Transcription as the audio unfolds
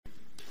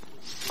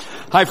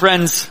Hi,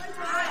 friends.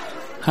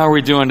 How are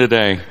we doing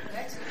today?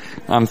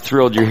 I'm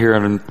thrilled you're here,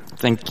 and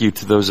thank you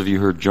to those of you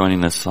who are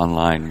joining us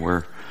online.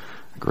 We're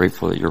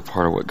grateful that you're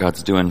part of what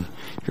God's doing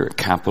here at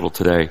Capitol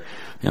today.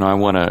 You know, I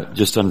want to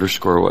just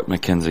underscore what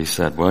Mackenzie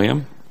said.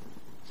 William,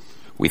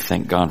 we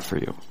thank God for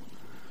you.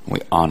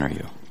 We honor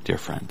you, dear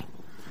friend.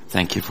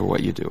 Thank you for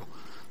what you do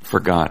for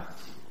God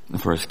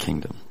and for His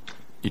kingdom.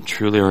 You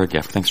truly are a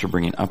gift. Thanks for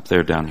bringing up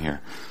there, down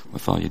here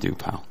with all you do,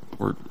 pal.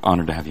 We're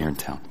honored to have you here in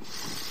town.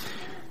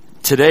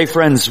 Today,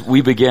 friends,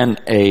 we begin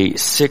a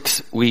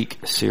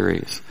 6-week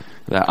series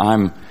that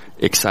I'm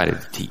excited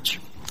to teach.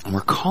 And we're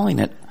calling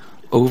it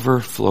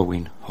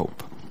Overflowing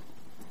Hope.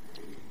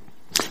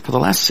 For the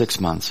last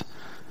 6 months,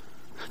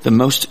 the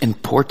most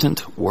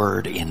important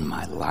word in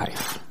my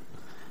life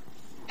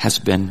has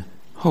been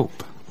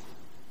hope.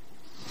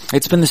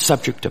 It's been the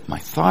subject of my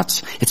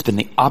thoughts. It's been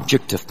the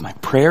object of my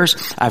prayers.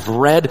 I've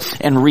read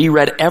and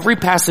reread every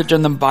passage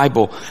in the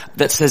Bible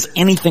that says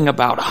anything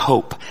about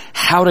hope,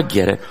 how to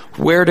get it,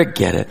 where to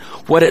get it,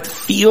 what it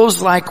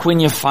feels like when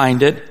you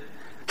find it,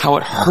 how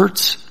it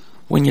hurts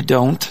when you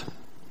don't.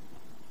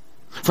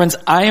 Friends,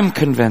 I am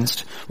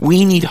convinced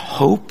we need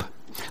hope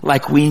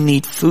like we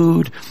need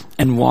food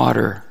and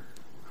water.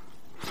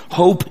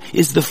 Hope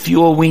is the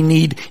fuel we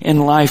need in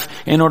life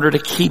in order to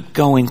keep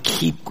going,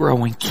 keep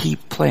growing,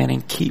 keep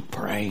planning, keep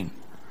praying.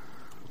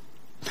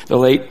 The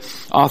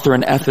late author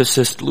and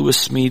ethicist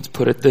Lewis Smedes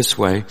put it this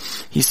way.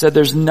 He said,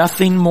 there's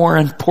nothing more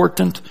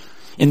important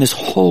in this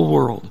whole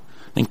world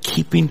than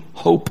keeping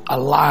hope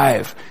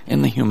alive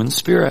in the human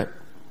spirit.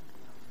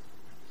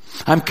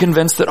 I'm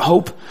convinced that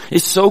hope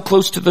is so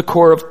close to the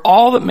core of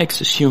all that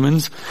makes us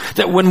humans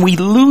that when we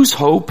lose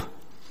hope,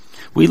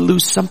 we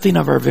lose something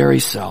of our very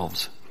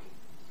selves.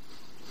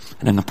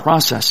 And in the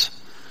process,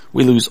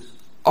 we lose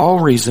all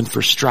reason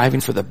for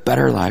striving for the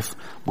better life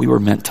we were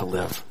meant to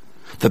live.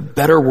 The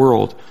better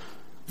world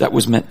that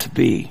was meant to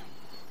be.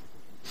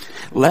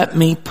 Let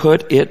me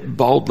put it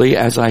boldly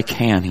as I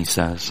can, he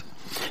says.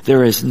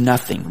 There is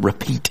nothing,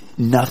 repeat,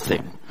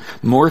 nothing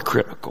more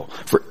critical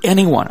for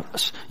any one of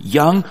us,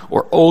 young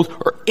or old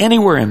or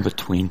anywhere in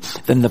between,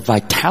 than the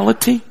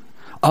vitality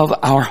of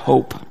our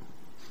hope.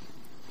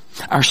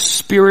 Our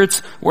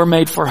spirits were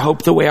made for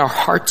hope the way our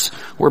hearts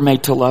were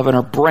made to love, and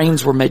our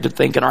brains were made to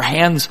think, and our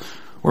hands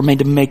were made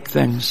to make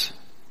things.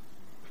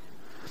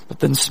 But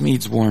then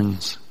Smedes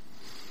warns,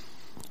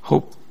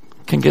 hope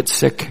can get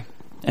sick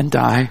and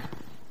die.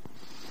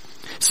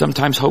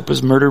 Sometimes hope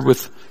is murdered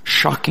with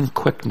shocking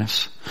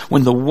quickness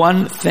when the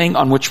one thing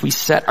on which we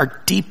set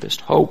our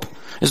deepest hope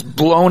is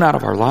blown out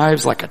of our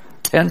lives like a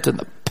tent in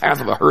the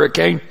path of a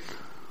hurricane.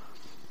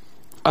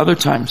 Other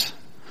times,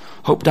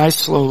 hope dies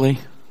slowly,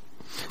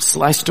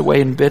 sliced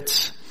away in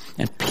bits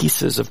and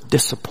pieces of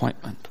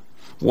disappointment.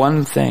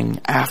 One thing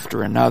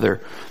after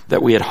another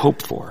that we had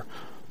hoped for,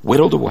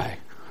 whittled away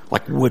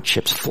like wood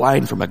chips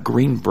flying from a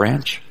green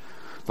branch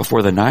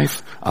before the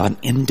knife of an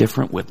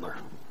indifferent whittler.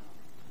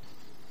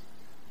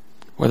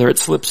 Whether it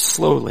slips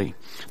slowly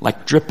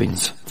like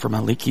drippings from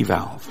a leaky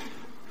valve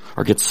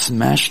or gets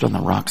smashed on the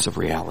rocks of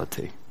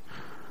reality.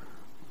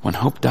 When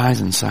hope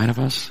dies inside of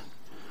us,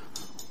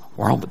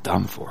 we're all but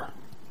done for.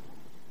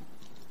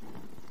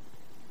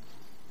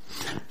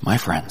 My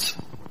friends,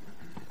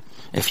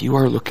 if you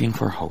are looking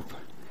for hope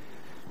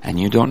and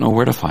you don't know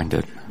where to find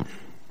it,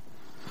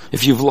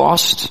 if you've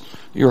lost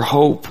your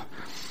hope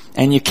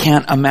and you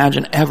can't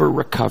imagine ever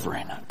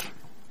recovering it,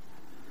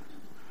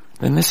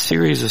 then this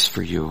series is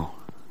for you.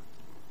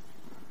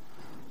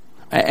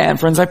 And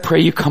friends, I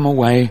pray you come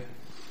away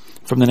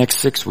from the next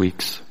 6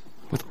 weeks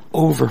with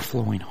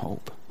overflowing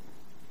hope.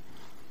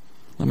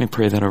 Let me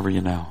pray that over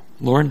you now.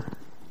 Lord,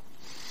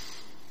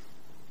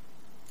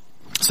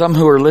 some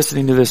who are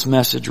listening to this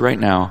message right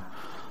now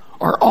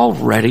are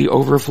already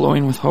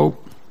overflowing with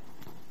hope.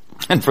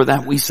 And for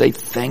that we say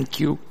thank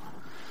you.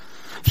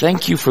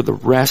 Thank you for the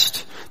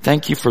rest.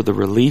 Thank you for the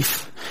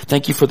relief.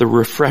 Thank you for the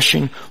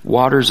refreshing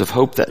waters of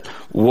hope that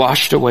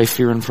washed away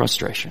fear and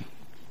frustration.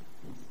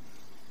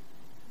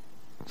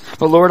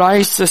 But Lord,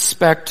 I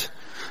suspect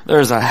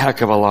there's a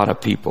heck of a lot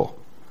of people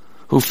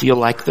who feel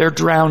like they're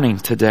drowning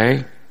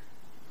today.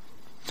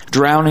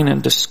 Drowning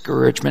in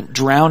discouragement,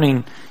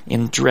 drowning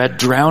in dread,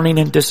 drowning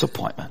in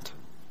disappointment.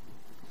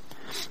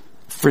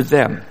 For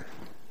them,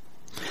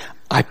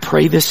 I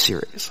pray this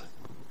series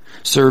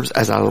serves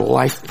as a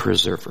life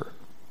preserver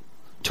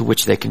to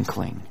which they can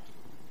cling.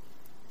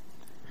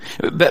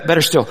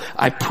 Better still,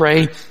 I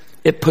pray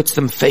it puts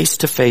them face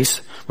to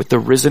face with the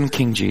risen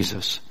King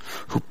Jesus,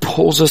 who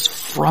pulls us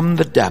from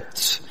the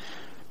depths,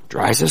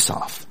 dries us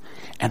off,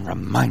 and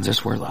reminds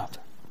us we're loved.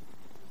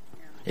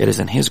 It is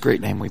in His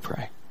great name we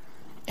pray.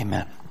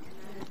 Amen.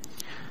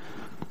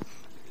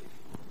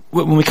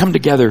 When we come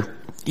together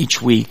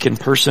each week, in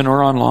person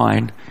or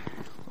online,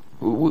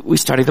 we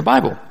study the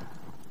Bible.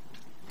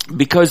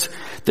 Because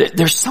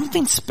there's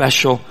something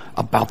special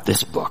about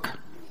this book.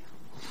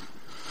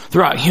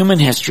 Throughout human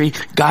history,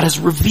 God has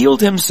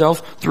revealed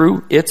Himself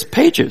through its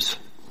pages.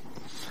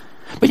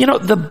 But you know,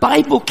 the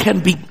Bible can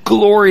be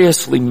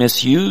gloriously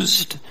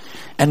misused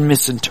and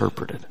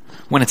misinterpreted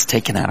when it's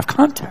taken out of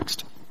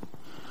context.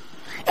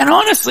 And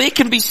honestly, it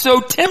can be so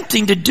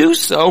tempting to do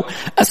so,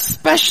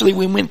 especially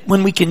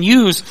when we can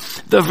use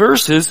the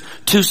verses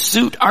to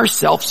suit our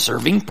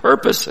self-serving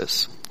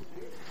purposes.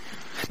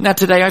 Now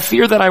today, I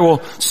fear that I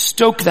will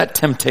stoke that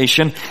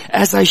temptation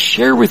as I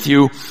share with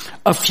you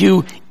a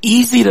few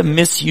easy to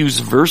misuse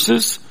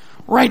verses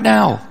right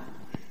now.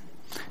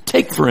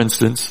 Take, for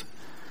instance,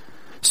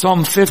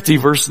 Psalm 50,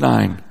 verse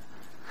 9.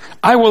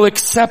 I will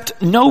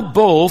accept no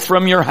bull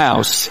from your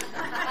house.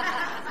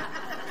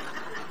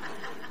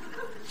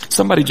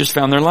 Somebody just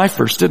found their life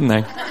verse, didn't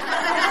they?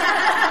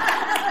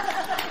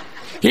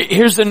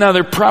 Here's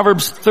another,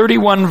 Proverbs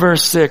 31,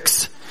 verse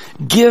 6.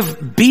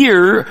 Give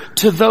beer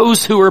to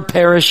those who are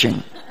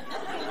perishing.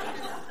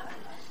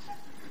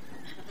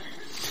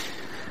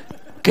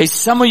 Okay,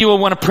 some of you will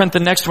want to print the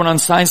next one on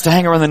signs to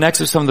hang around the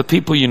necks of some of the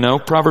people you know.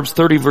 Proverbs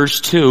 30,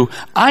 verse 2.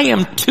 I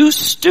am too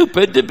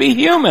stupid to be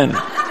human.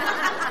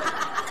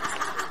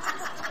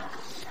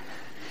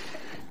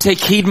 Take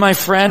heed, my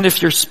friend,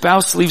 if your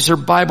spouse leaves her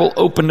Bible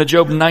open to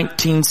Job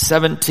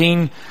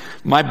 19:17.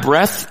 My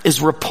breath is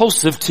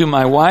repulsive to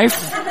my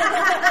wife.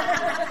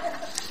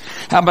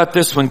 How about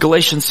this one?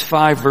 Galatians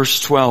 5, verse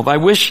 12. I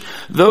wish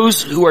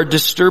those who are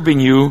disturbing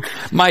you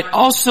might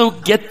also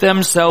get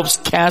themselves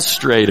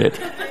castrated.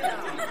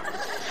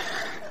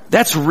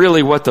 That's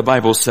really what the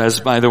Bible says,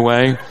 by the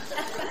way.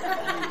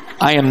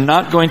 I am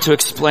not going to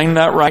explain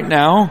that right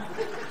now,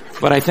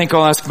 but I think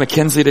I'll ask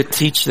Mackenzie to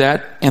teach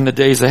that in the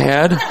days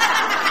ahead.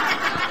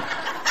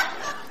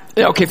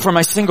 Okay, for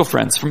my single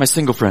friends,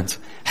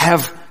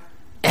 have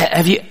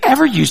you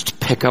ever used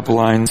pickup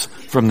lines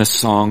from the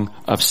Song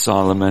of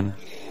Solomon?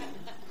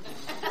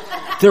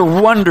 They're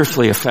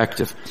wonderfully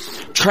effective.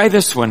 Try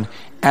this one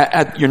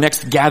at your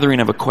next gathering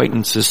of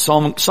acquaintances.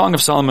 Song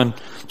of Solomon,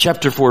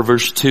 chapter 4,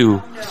 verse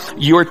 2.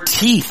 Your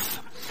teeth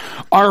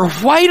are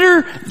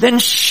whiter than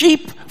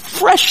sheep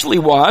freshly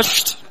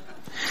washed.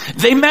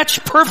 They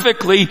match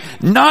perfectly.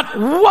 Not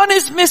one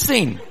is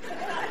missing.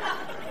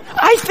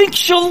 I think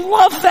she'll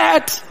love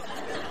that.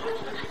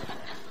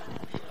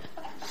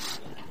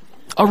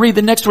 I'll read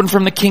the next one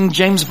from the King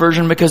James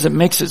Version because it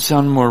makes it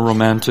sound more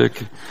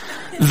romantic.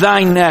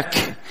 Thy neck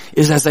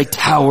is as a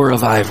tower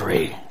of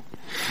ivory.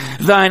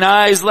 Thine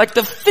eyes like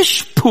the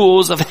fish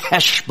pools of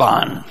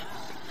Heshbon.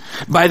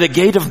 By the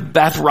gate of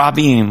Bath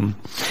Rabim.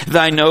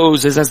 Thy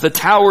nose is as the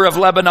tower of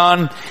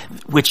Lebanon,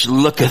 which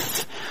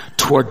looketh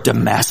toward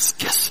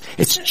Damascus.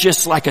 It's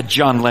just like a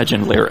John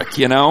Legend lyric,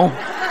 you know?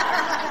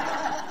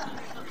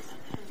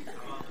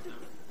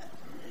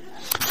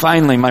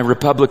 Finally, my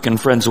Republican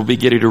friends will be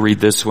getting to read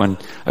this one.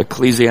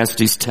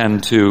 Ecclesiastes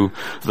 10:2.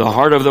 The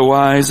heart of the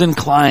wise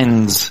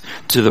inclines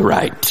to the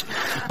right,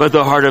 but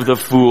the heart of the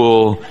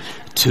fool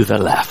to the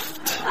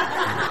left.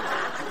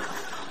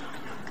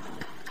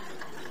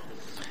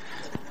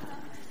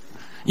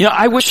 You know,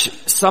 I wish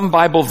some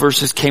Bible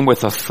verses came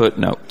with a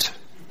footnote.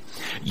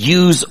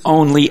 Use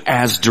only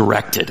as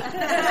directed.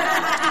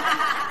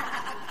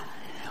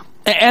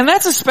 And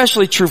that's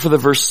especially true for the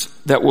verse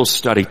that we'll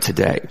study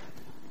today.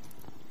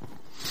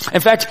 In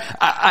fact,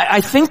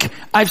 I think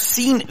I've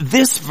seen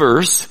this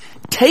verse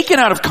taken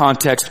out of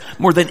context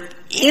more than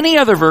any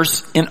other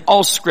verse in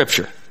all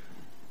Scripture.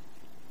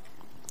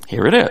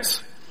 Here it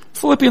is.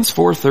 Philippians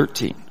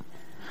 4:13.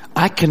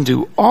 I can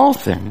do all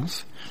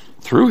things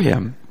through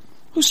him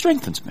who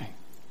strengthens me.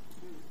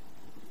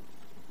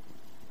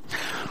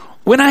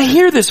 When I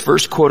hear this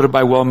verse quoted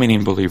by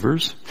well-meaning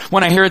believers,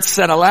 when I hear it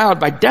said aloud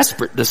by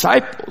desperate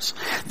disciples,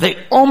 they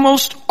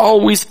almost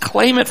always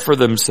claim it for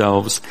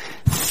themselves,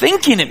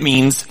 thinking it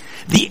means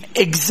the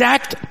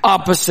exact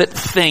opposite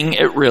thing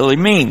it really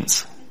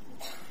means.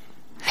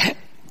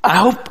 I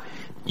hope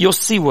you'll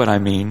see what I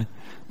mean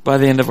by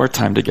the end of our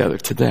time together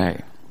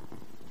today.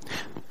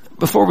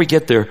 Before we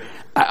get there,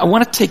 I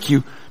want to take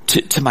you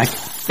to my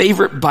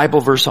favorite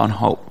Bible verse on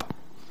hope.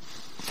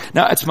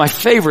 Now, it's my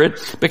favorite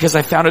because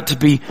I found it to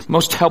be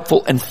most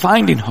helpful in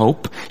finding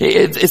hope.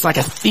 It's like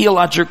a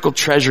theological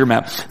treasure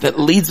map that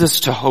leads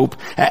us to hope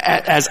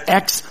as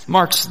X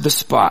marks the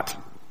spot.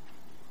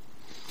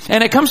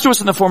 And it comes to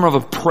us in the form of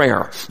a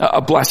prayer,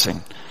 a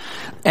blessing.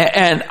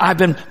 And I've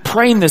been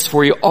praying this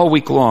for you all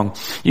week long.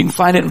 You can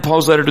find it in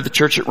Paul's letter to the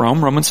church at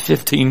Rome, Romans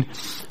 15,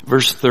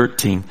 verse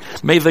 13.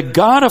 May the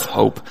God of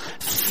hope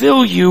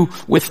fill you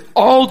with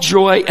all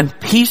joy and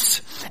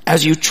peace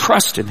as you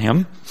trust in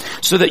him,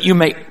 so that you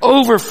may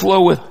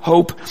overflow with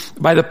hope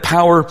by the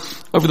power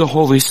of the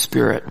Holy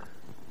Spirit.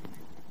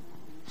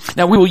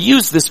 Now, we will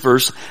use this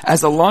verse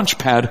as a launch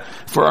pad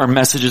for our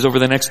messages over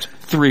the next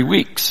 3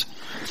 weeks.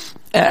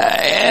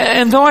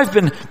 And though I've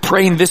been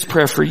praying this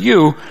prayer for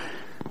you,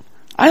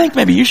 I think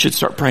maybe you should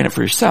start praying it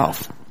for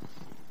yourself.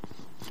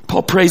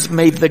 Paul prays,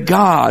 may the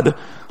God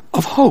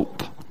of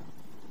hope.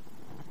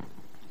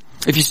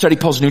 If you study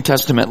Paul's New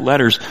Testament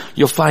letters,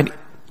 you'll find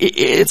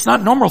it's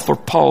not normal for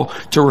Paul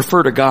to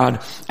refer to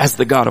God as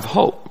the God of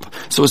hope.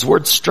 So his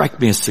words strike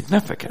me as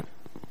significant.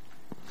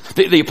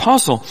 The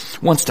apostle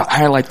wants to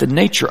highlight the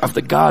nature of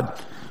the God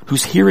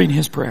who's hearing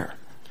his prayer.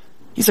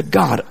 He's a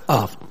God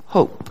of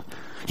hope.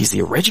 He's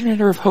the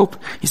originator of hope.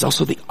 He's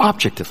also the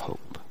object of hope.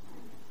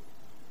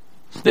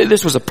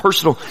 This was a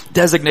personal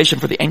designation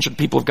for the ancient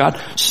people of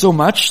God, so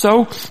much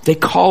so they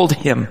called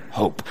him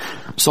hope.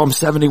 Psalm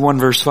 71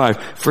 verse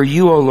 5, for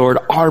you, O Lord,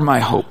 are my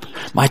hope,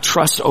 my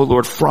trust, O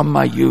Lord, from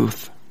my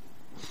youth.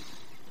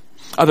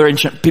 Other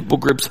ancient people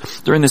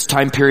groups during this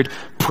time period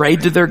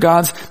prayed to their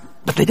gods,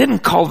 but they didn't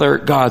call their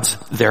gods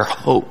their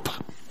hope.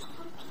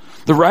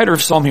 The writer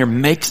of Psalm here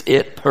makes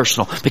it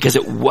personal because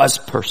it was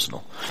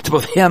personal to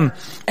both him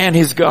and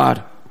his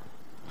God.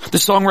 The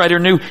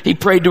songwriter knew he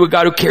prayed to a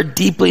God who cared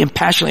deeply and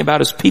passionately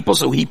about his people,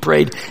 so he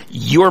prayed,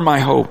 you're my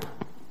hope.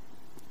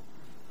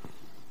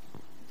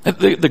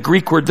 The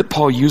Greek word that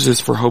Paul uses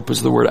for hope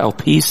is the word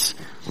elpis.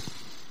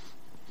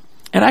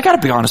 And I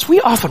gotta be honest, we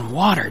often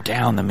water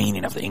down the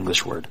meaning of the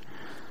English word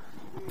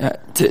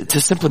to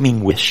simply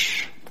mean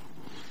wish.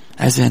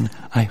 As in,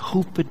 I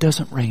hope it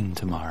doesn't rain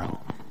tomorrow.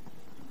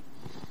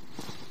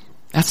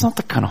 That's not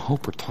the kind of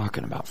hope we're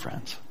talking about,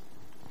 friends.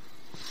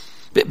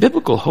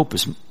 Biblical hope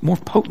is more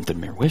potent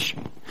than mere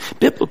wishing.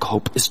 Biblical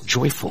hope is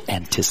joyful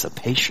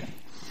anticipation.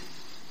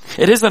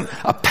 It isn't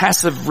a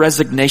passive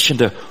resignation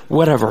to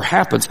whatever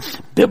happens.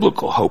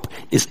 Biblical hope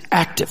is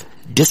active,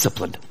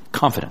 disciplined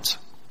confidence.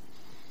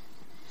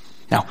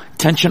 Now,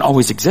 tension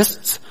always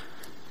exists.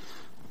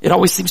 It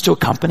always seems to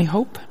accompany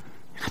hope,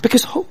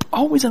 because hope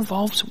always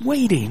involves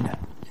waiting.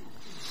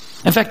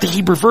 In fact, the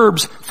Hebrew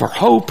verbs for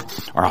hope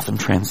are often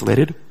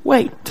translated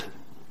wait.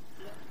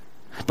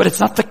 But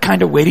it's not the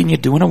kind of waiting you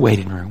do in a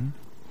waiting room,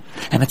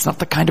 and it's not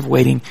the kind of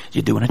waiting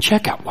you do in a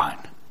checkout line.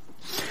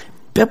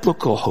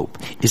 Biblical hope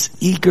is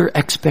eager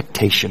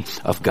expectation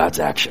of God's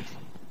action.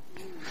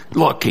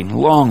 Looking,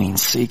 longing,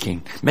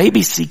 seeking,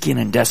 maybe seeking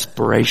in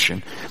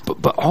desperation,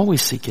 but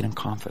always seeking in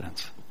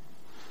confidence.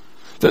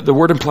 The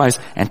word implies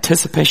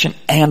anticipation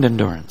and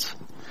endurance.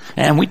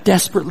 And we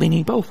desperately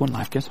need both when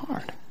life gets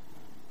hard.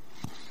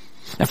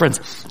 Now friends,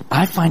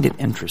 I find it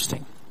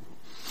interesting.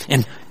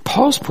 In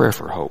Paul's prayer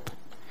for hope,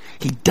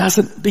 he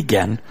doesn't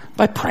begin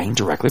by praying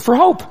directly for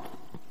hope.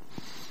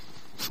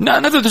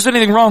 Not that there's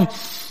anything wrong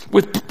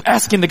with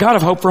asking the God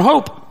of hope for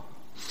hope.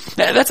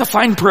 That's a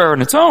fine prayer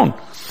on its own.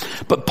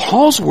 But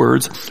Paul's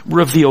words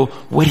reveal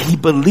what he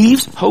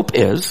believes hope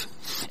is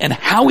and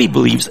how he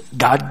believes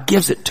God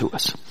gives it to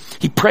us.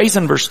 He prays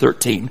in verse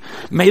 13,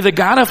 may the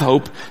God of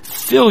hope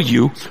fill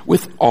you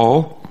with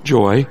all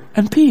joy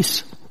and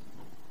peace.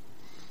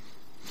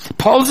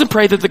 Paul doesn't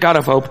pray that the God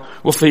of hope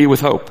will fill you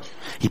with hope.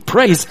 He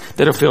prays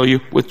that he'll fill you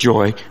with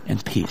joy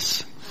and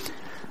peace.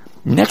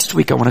 Next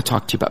week I want to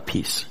talk to you about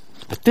peace.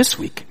 But this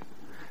week,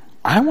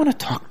 I want to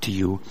talk to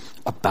you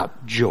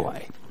about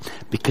joy.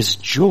 Because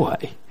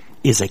joy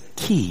is a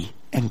key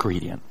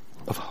ingredient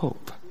of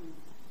hope.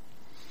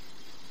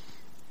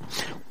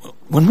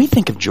 When we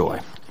think of joy,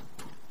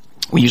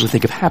 we usually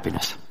think of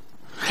happiness.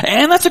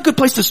 And that's a good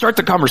place to start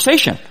the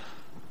conversation.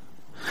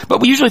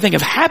 But we usually think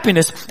of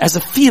happiness as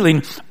a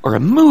feeling or a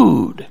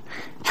mood.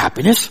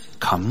 Happiness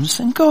comes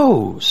and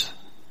goes.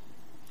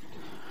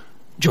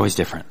 Joy is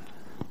different.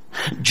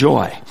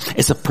 Joy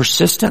is a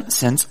persistent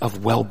sense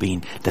of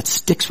well-being that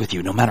sticks with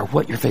you no matter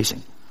what you're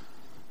facing.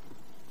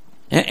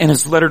 In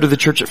his letter to the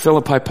church at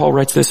Philippi, Paul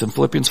writes this in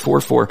Philippians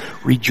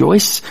 4:4,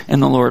 rejoice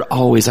in the Lord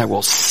always. I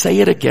will say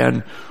it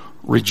again,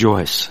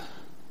 rejoice.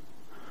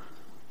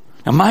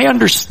 Now my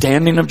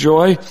understanding of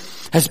joy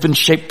has been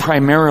shaped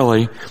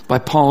primarily by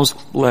Paul's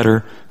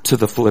letter to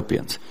the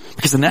Philippians.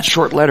 Because in that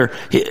short letter,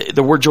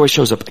 the word joy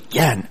shows up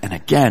again and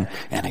again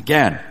and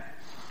again.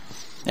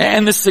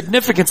 And the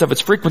significance of its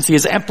frequency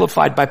is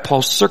amplified by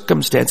Paul's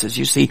circumstances.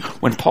 You see,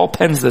 when Paul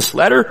pens this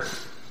letter,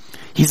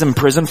 he's in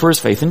prison for his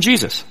faith in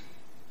Jesus.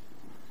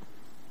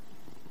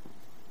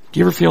 Do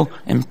you ever feel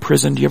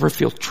imprisoned? Do you ever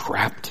feel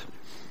trapped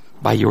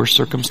by your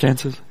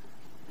circumstances? Do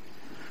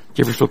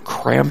you ever feel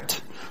cramped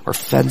or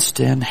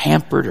fenced in,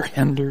 hampered or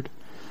hindered?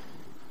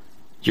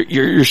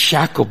 You're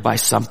shackled by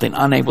something,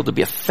 unable to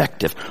be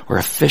effective or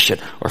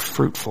efficient or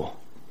fruitful.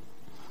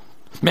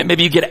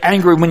 Maybe you get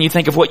angry when you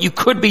think of what you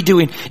could be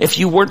doing if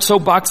you weren't so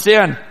boxed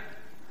in.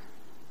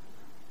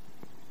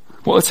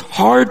 Well, it's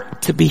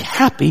hard to be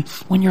happy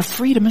when your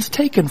freedom is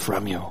taken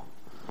from you.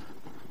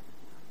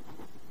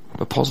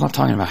 But Paul's not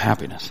talking about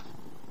happiness.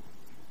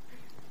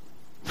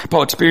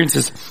 Paul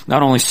experiences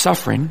not only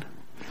suffering,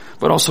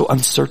 but also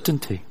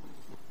uncertainty.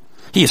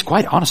 He is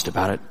quite honest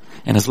about it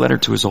in his letter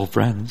to his old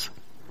friends.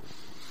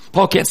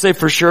 Paul can't say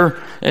for sure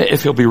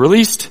if he'll be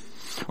released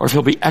or if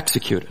he'll be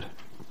executed.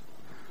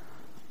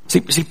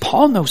 See,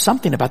 Paul knows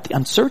something about the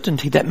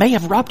uncertainty that may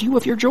have robbed you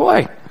of your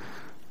joy.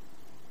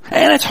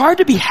 And it's hard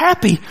to be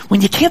happy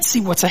when you can't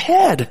see what's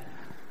ahead.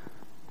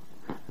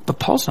 But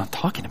Paul's not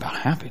talking about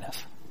happiness.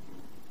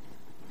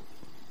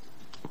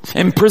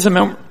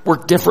 Imprisonment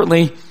worked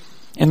differently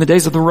in the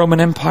days of the Roman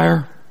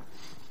Empire.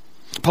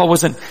 Paul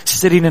wasn't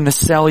sitting in a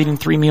cell eating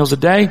 3 meals a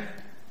day.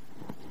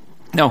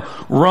 No,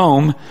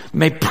 Rome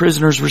made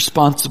prisoners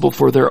responsible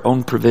for their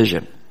own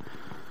provision.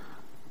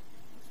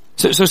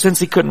 So since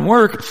he couldn't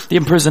work, the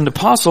imprisoned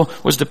apostle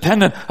was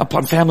dependent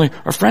upon family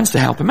or friends to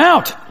help him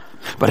out.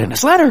 But in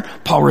his letter,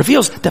 Paul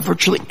reveals that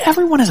virtually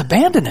everyone has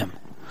abandoned him.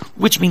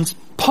 which means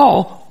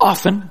Paul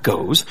often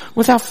goes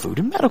without food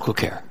and medical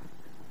care.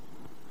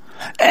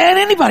 And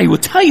anybody will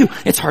tell you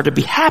it's hard to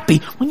be happy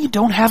when you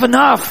don't have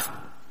enough.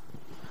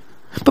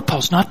 But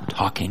Paul's not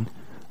talking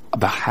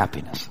about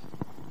happiness.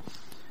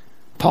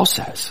 Paul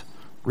says,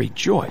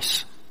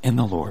 rejoice in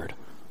the Lord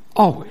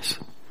always.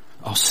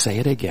 I'll say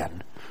it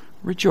again.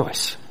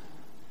 Rejoice.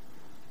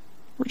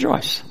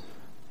 Rejoice.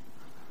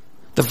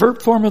 The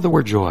verb form of the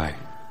word joy.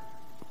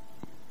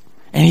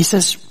 And he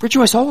says,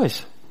 rejoice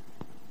always.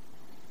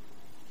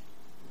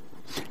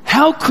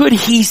 How could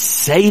he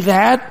say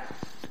that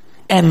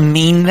and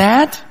mean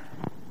that?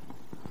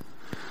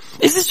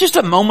 Is this just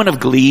a moment of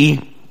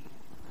glee?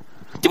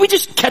 Did we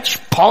just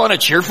catch Paul in a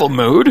cheerful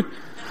mood?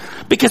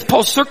 Because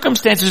Paul's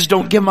circumstances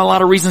don't give him a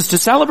lot of reasons to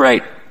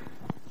celebrate.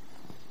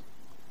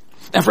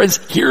 Now friends,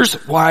 here's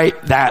why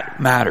that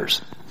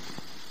matters.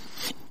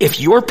 If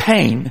your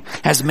pain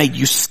has made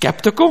you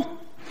skeptical,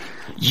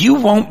 you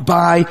won't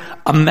buy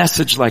a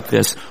message like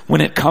this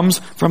when it comes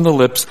from the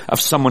lips of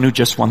someone who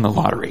just won the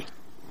lottery.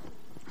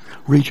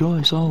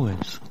 Rejoice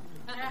always.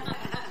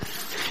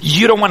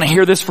 You don't want to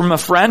hear this from a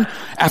friend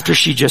after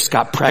she just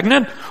got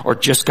pregnant or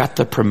just got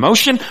the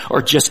promotion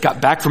or just got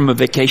back from a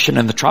vacation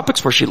in the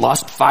tropics where she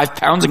lost 5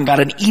 pounds and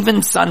got an even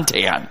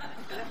suntan.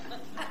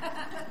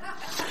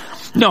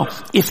 No,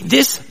 if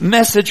this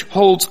message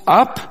holds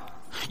up,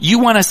 you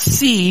want to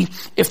see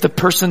if the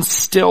person's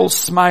still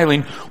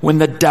smiling when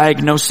the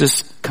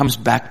diagnosis comes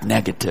back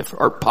negative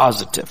or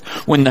positive,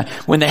 when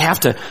they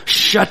have to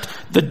shut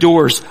the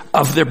doors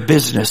of their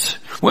business,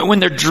 when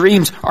their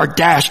dreams are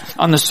dashed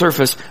on the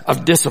surface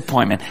of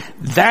disappointment.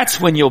 That's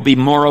when you'll be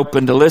more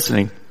open to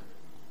listening.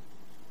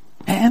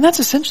 And that's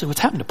essentially what's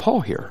happened to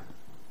Paul here.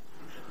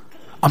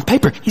 On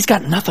paper, he's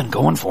got nothing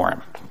going for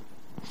him.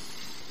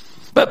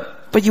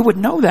 But you would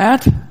know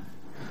that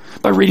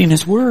by reading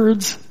his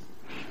words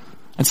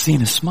and seeing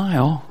his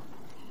smile.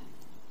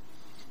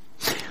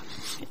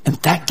 And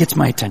that gets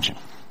my attention.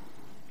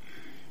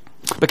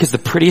 Because the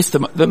prettiest,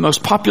 the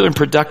most popular and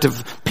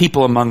productive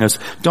people among us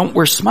don't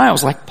wear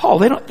smiles like Paul.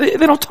 They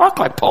don't talk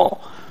like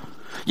Paul.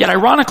 Yet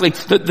ironically,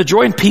 the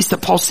joy and peace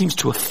that Paul seems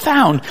to have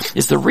found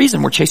is the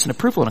reason we're chasing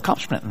approval and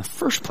accomplishment in the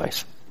first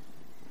place.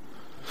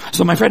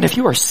 So my friend, if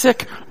you are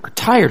sick or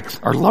tired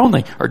or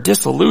lonely or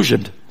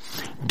disillusioned,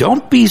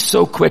 don't be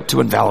so quick to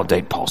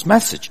invalidate Paul's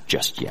message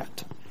just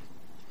yet.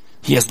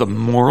 He has the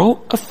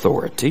moral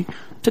authority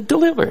to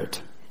deliver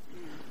it.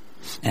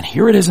 And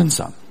here it is in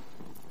sum.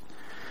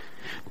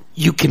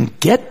 You can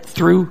get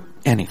through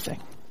anything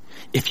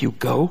if you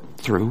go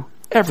through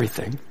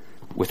everything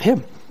with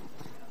him.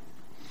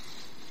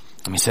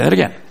 Let me say that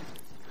again.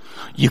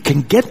 You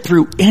can get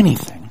through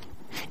anything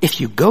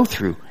if you go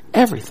through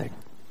everything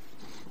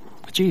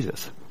with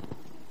Jesus.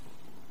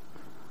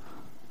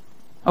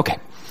 Okay.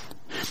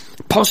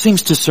 Paul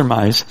seems to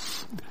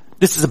surmise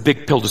this is a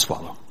big pill to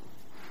swallow.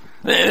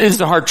 This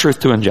is a hard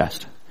truth to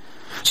ingest.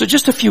 So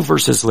just a few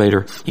verses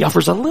later, he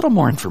offers a little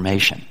more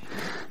information.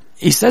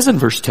 He says in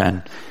verse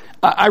 10,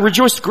 I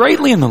rejoiced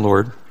greatly in the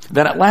Lord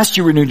that at last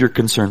you renewed your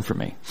concern for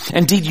me.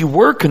 Indeed, you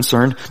were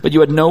concerned, but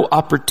you had no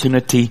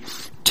opportunity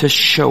to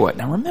show it.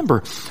 Now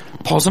remember,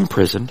 Paul's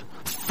imprisoned,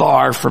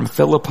 far from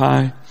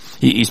Philippi.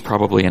 He's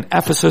probably in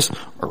Ephesus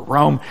or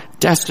Rome,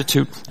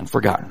 destitute and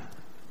forgotten.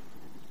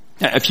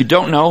 If you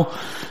don't know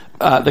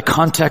the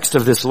context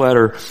of this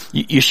letter,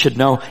 you should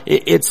know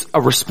it's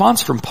a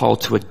response from Paul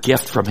to a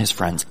gift from his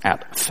friends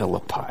at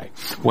Philippi.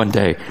 One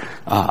day,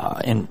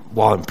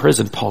 while in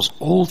prison, Paul's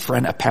old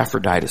friend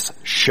Epaphroditus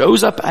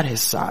shows up at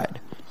his side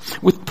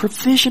with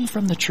provision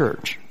from the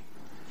church.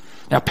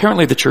 Now,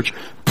 apparently the church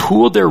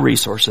pooled their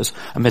resources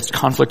amidst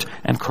conflict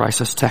and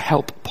crisis to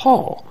help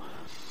Paul.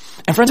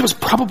 And friends, it was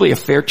probably a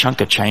fair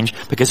chunk of change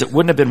because it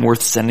wouldn't have been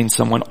worth sending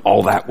someone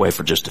all that way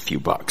for just a few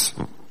bucks.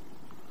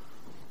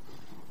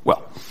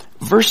 Well,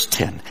 verse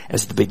 10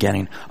 is the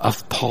beginning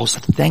of Paul's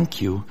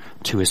thank you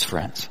to his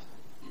friends.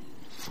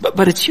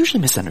 But it's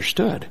usually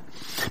misunderstood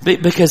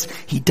because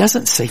he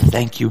doesn't say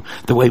thank you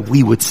the way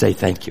we would say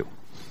thank you.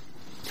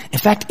 In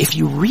fact, if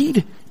you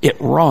read it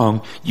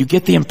wrong, you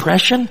get the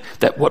impression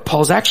that what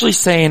Paul's actually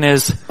saying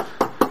is,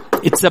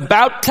 it's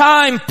about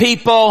time,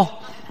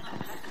 people.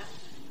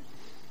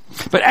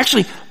 But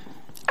actually,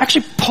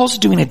 Paul's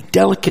doing a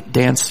delicate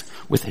dance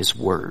with his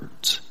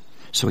words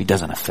so he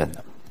doesn't offend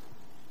them.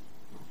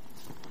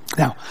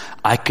 Now,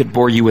 I could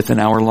bore you with an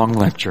hour-long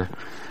lecture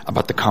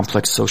about the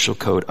complex social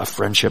code of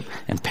friendship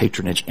and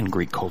patronage in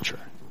Greek culture.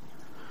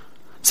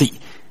 See,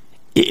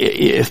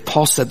 if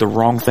Paul said the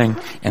wrong thing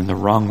in the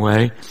wrong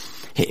way,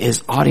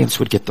 his audience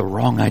would get the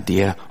wrong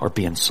idea or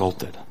be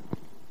insulted.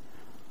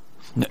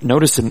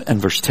 Notice in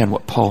verse 10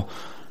 what Paul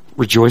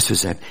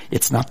rejoices at.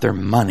 It's not their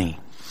money,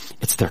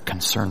 it's their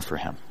concern for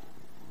him.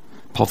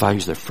 Paul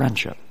values their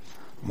friendship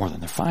more than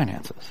their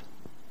finances.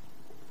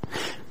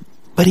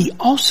 But he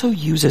also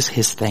uses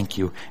his thank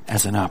you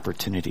as an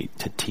opportunity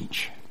to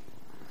teach.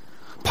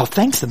 Paul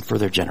thanks them for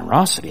their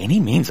generosity, and he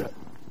means it.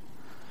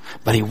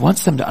 But he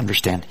wants them to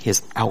understand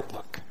his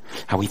outlook,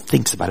 how he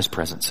thinks about his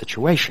present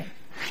situation.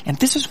 And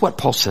this is what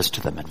Paul says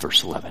to them in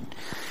verse 11.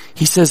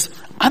 He says,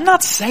 I'm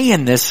not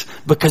saying this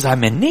because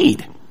I'm in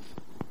need.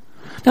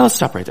 Now let's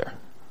stop right there.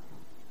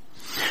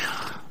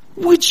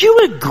 Would you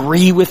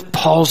agree with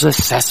Paul's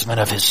assessment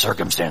of his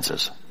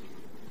circumstances?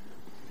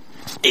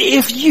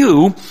 If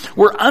you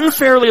were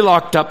unfairly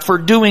locked up for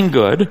doing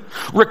good,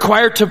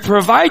 required to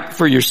provide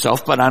for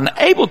yourself but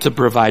unable to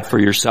provide for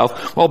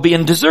yourself while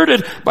being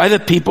deserted by the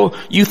people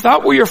you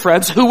thought were your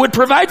friends who would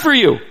provide for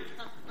you,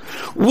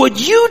 would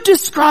you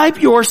describe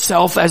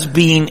yourself as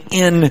being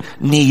in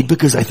need?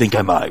 Because I think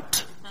I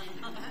might.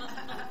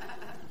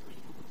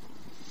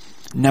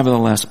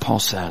 Nevertheless, Paul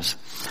says,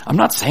 I'm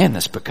not saying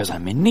this because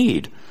I'm in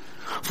need,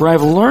 for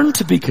I've learned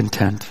to be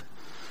content,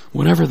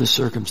 whatever the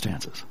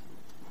circumstances.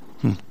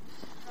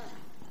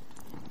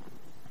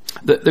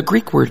 The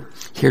Greek word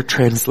here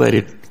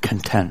translated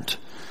content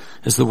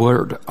is the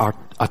word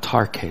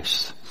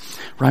autarkes.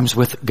 Rhymes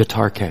with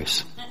guitar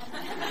case.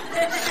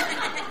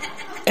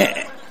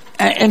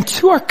 And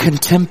to our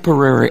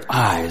contemporary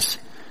eyes,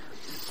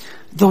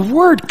 the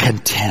word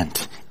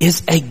content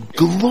is a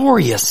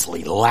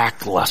gloriously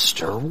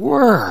lackluster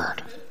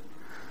word.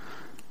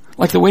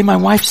 Like the way my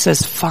wife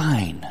says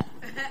fine.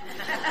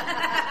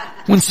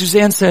 When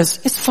Suzanne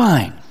says, it's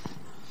fine.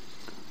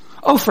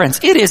 Oh, friends,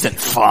 it isn't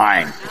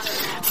fine.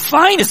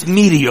 Fine is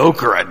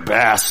mediocre at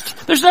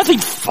best. There's nothing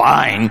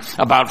fine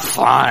about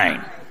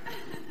fine.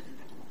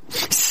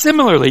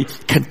 Similarly,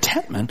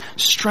 contentment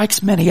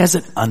strikes many as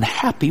an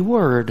unhappy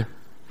word.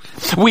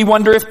 We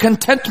wonder if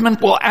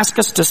contentment will ask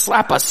us to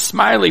slap a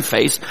smiley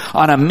face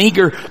on a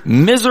meager,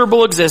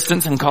 miserable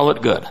existence and call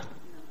it good.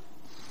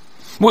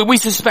 We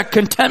suspect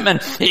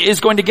contentment is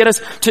going to get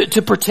us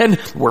to pretend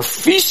we're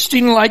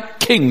feasting like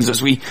kings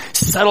as we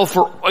settle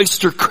for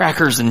oyster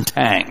crackers and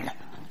tang.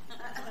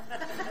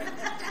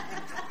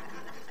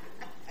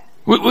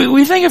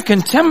 We think of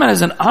contentment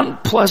as an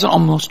unpleasant,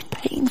 almost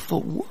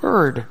painful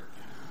word.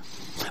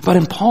 But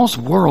in Paul's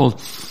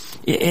world,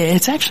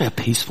 it's actually a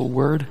peaceful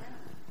word.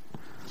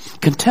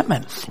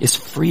 Contentment is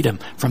freedom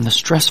from the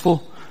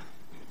stressful,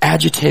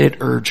 agitated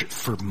urge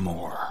for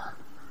more.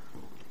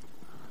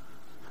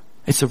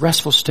 It's a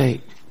restful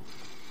state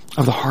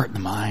of the heart and the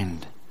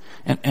mind.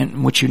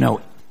 And what you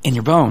know in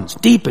your bones,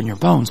 deep in your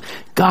bones,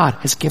 God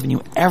has given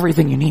you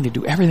everything you need to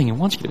do everything He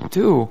wants you to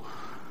do.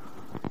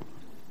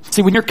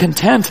 See, when you're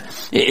content,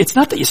 it's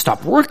not that you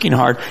stop working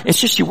hard, it's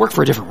just you work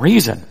for a different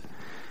reason.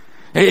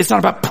 It's not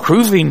about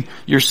proving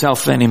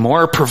yourself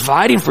anymore, or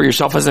providing for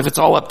yourself as if it's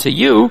all up to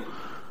you.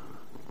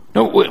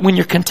 No, when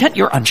you're content,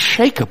 you're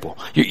unshakable.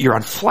 You're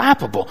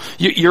unflappable.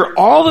 You're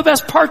all the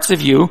best parts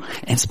of you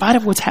in spite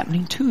of what's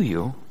happening to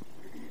you.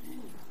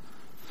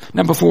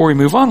 Now, before we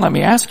move on, let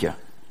me ask you.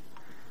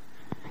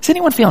 Is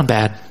anyone feeling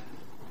bad?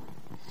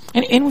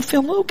 Anyone feel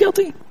a little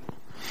guilty?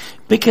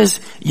 Because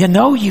you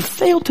know you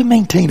failed to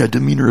maintain a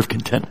demeanor of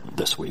contentment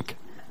this week.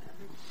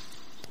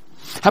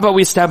 How about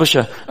we establish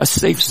a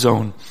safe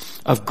zone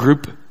of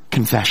group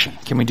confession?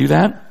 Can we do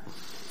that?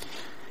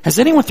 Has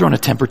anyone thrown a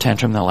temper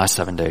tantrum in the last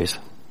 7 days?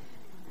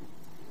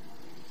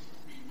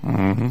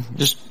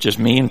 Just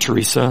me and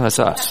Teresa. That's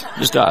us.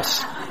 Just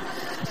us.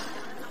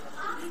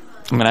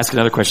 I'm going to ask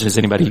another question. Has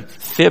anybody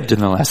fibbed in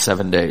the last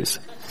 7 days?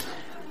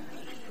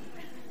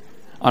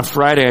 On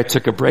Friday, I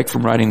took a break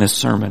from writing this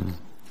sermon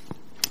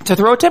to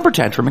throw a temper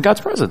tantrum in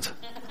God's presence.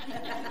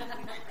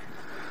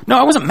 No,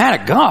 I wasn't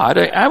mad at God.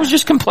 I was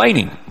just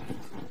complaining.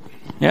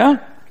 Yeah?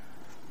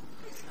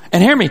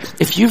 And hear me,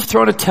 if you've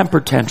thrown a temper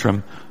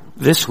tantrum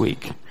this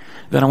week,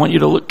 then I want you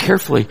to look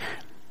carefully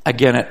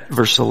again at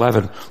verse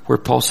 11, where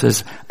Paul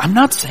says, I'm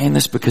not saying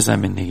this because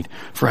I'm in need,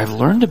 for I've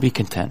learned to be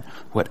content,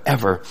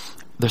 whatever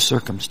the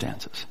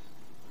circumstances.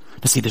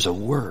 Now see, there's a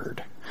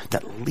word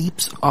that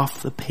leaps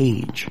off the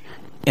page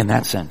in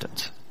that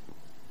sentence.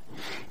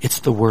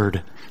 It's the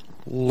word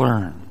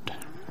learned.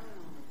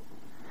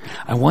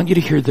 I want you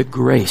to hear the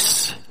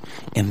grace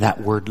in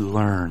that word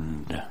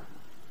learned.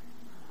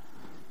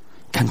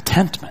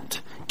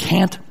 Contentment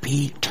can't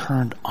be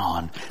turned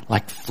on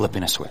like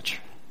flipping a switch.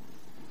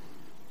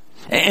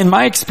 In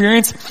my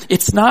experience,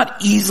 it's not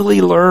easily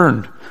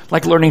learned,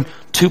 like learning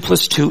 2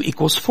 + 2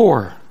 =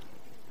 4.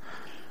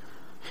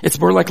 It's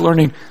more like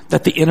learning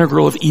that the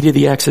integral of e to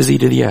the x is e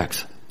to the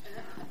x.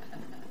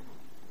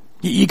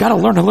 You got to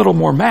learn a little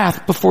more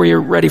math before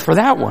you're ready for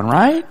that one,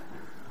 right?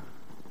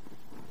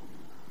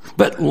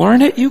 But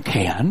learn it you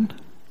can,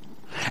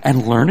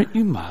 and learn it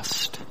you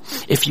must,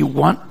 if you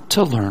want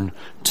to learn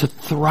to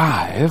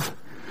thrive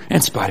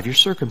in spite of your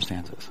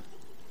circumstances.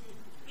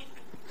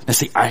 Now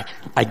see,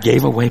 I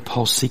gave away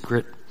Paul's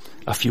secret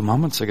a few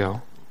moments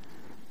ago.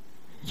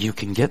 You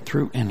can get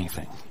through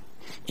anything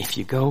if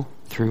you go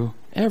through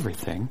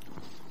everything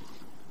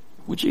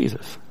with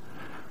Jesus.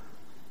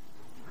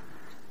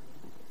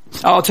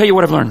 I'll tell you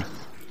what I've learned.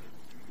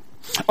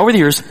 Over the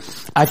years,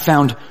 I've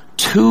found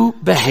 2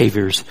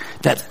 behaviors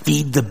that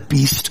feed the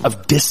beast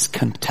of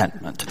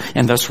discontentment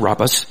and thus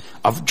rob us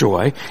of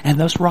joy and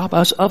thus rob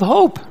us of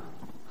hope.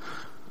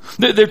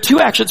 There are 2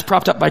 actions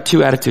propped up by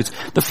 2 attitudes.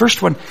 The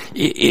first one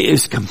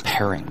is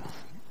comparing.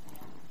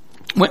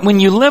 When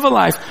you live a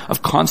life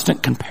of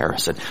constant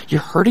comparison,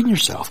 you're hurting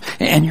yourself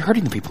and you're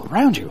hurting the people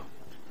around you.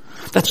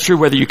 That's true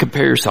whether you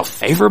compare yourself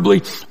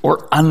favorably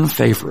or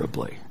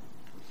unfavorably.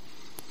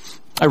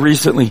 I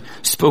recently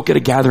spoke at a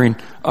gathering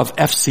of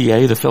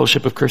FCA, the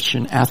Fellowship of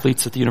Christian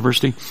Athletes at the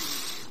university.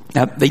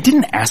 Now, they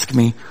didn't ask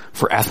me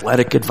for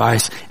athletic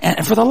advice,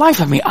 and for the life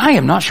of me, I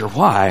am not sure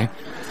why.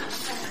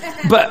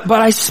 But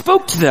I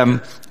spoke to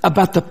them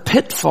about the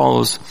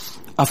pitfalls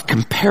of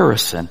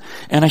comparison,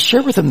 and I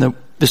shared with them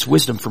this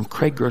wisdom from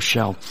Craig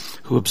Groeschel,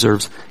 who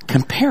observes,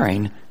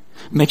 comparing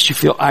makes you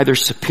feel either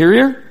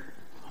superior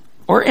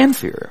or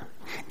inferior,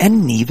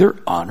 and neither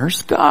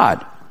honors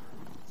God.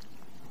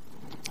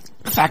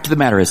 The fact of the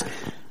matter is,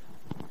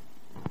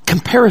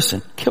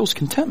 comparison kills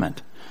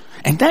contentment,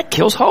 and that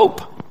kills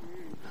hope.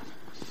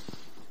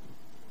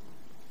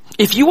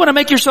 If you want to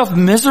make yourself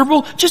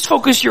miserable, just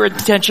focus your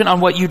attention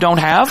on what you don't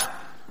have,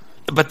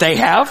 but they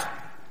have.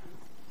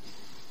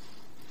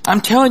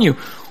 I'm telling you,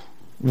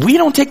 we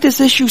don't take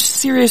this issue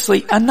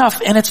seriously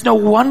enough, and it's no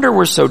wonder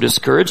we're so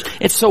discouraged.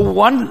 It's no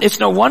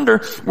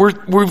wonder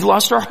we've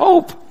lost our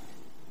hope.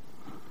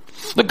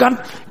 Look,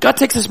 God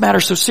takes this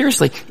matter so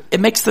seriously, it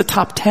makes the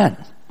top 10.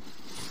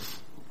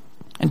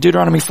 In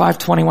Deuteronomy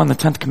 5:21, the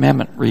 10th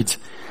commandment reads,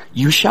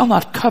 "You shall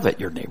not covet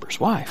your neighbor's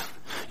wife.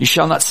 You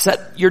shall not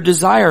set your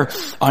desire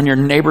on your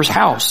neighbor's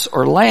house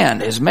or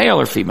land, his male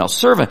or female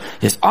servant,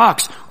 his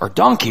ox or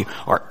donkey,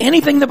 or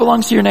anything that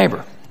belongs to your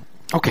neighbor."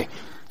 Okay,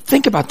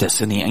 think about this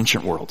in the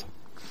ancient world.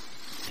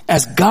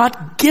 As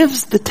God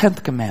gives the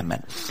 10th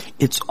commandment,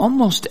 it's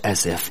almost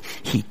as if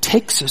he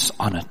takes us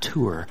on a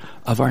tour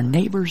of our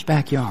neighbor's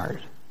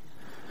backyard.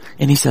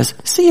 And he says,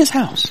 see his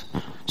house,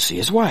 see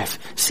his wife,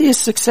 see his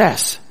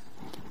success.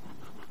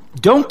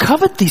 Don't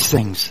covet these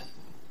things.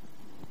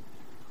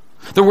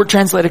 The word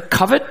translated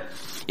covet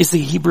is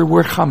the Hebrew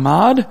word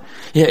hamad.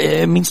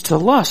 It means to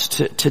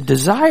lust, to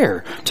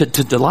desire, to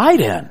delight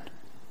in.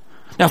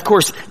 Now, of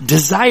course,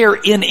 desire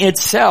in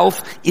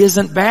itself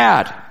isn't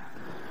bad.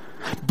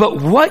 But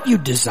what you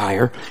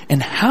desire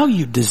and how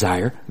you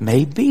desire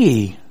may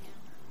be.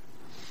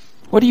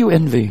 What do you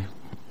envy?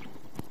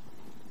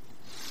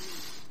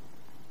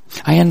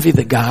 I envy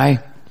the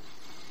guy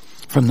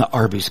from the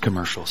Arby's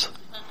commercials.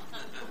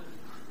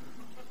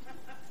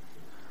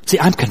 See,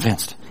 I'm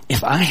convinced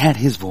if I had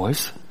his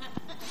voice,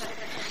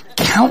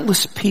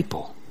 countless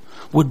people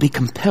would be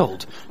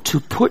compelled to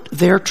put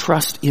their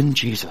trust in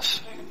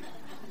Jesus.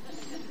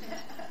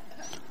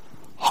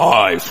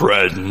 Hi,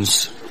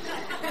 friends.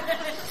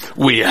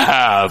 We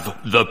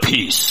have the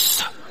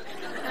peace.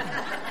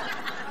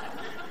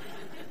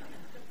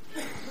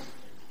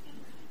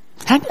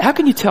 How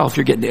can you tell if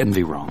you're getting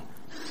envy wrong?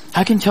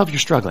 How can you tell if you're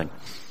struggling?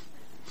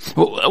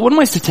 Well, one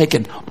way is to take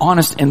an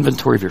honest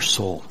inventory of your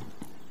soul.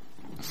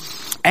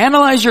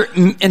 Analyze your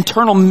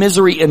internal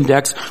misery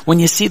index when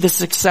you see the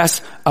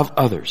success of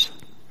others.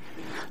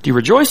 Do you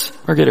rejoice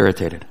or get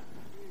irritated?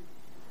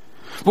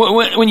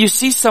 When you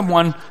see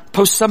someone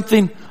post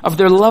something of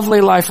their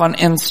lovely life on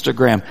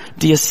Instagram,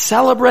 do you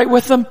celebrate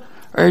with them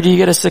or do you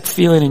get a sick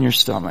feeling in your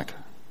stomach?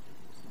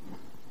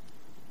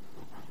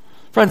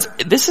 Friends,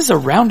 this is a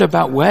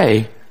roundabout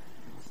way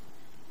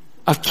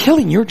of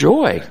killing your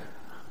joy.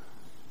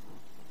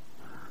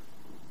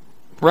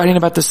 Writing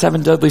about the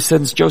 7 deadly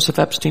sins, Joseph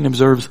Epstein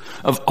observes,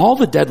 of all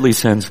the deadly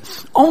sins,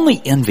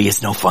 only envy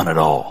is no fun at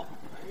all.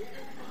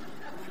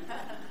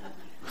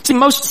 See,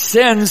 most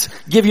sins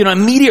give you an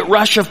immediate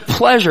rush of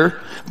pleasure,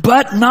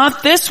 but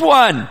not this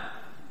one.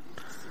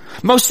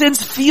 Most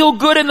sins feel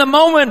good in the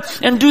moment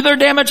and do their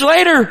damage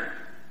later.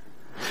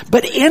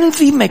 But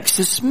envy makes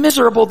us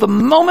miserable the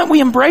moment we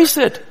embrace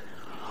it.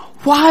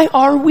 Why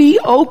are we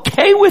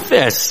okay with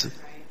this?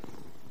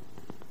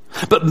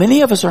 But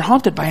many of us are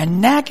haunted by a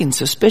nagging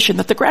suspicion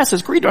that the grass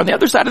is greener on the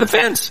other side of the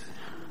fence.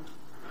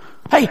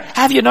 Hey,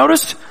 have you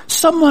noticed?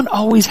 Someone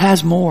always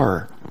has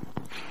more.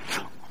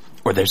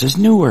 Or theirs is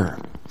newer.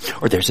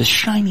 Or theirs is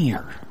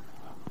shinier.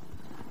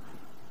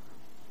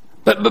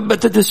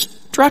 But the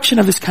destruction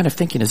of this kind of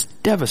thinking is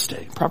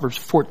devastating. Proverbs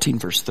 14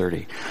 verse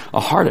 30. A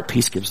heart at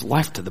peace gives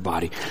life to the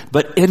body,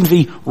 but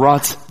envy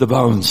rots the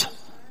bones.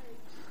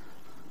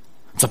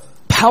 It's a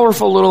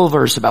powerful little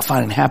verse about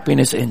finding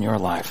happiness in your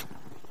life.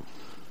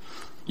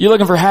 You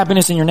looking for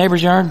happiness in your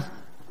neighbor's yard?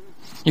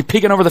 You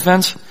peeking over the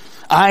fence,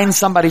 eyeing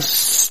somebody's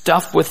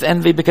stuff with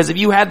envy, because if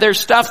you had their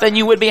stuff, then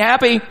you would be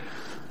happy.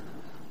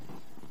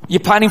 You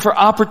pining for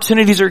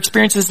opportunities or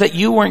experiences that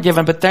you weren't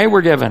given, but they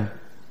were given.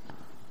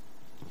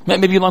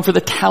 Maybe you long for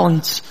the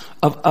talents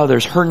of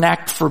others, her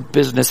knack for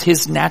business,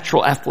 his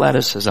natural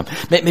athleticism.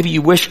 Maybe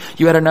you wish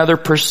you had another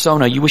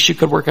persona. You wish you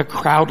could work a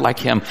crowd like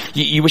him.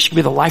 You wish you could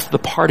be the life of the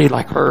party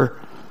like her.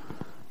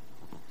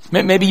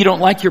 Maybe you don't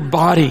like your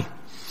body.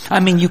 I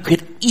mean, you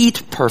could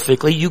eat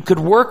perfectly, you could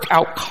work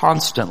out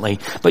constantly,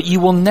 but you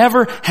will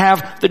never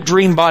have the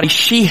dream body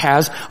she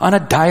has on a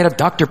diet of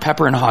Dr.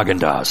 Pepper and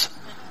Haagen-Dazs.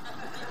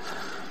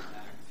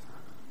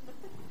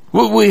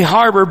 We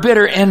harbor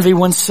bitter envy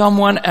when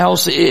someone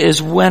else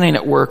is winning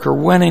at work or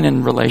winning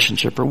in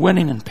relationship or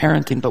winning in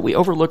parenting, but we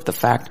overlook the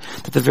fact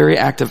that the very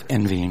act of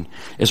envying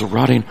is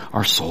rotting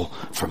our soul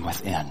from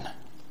within.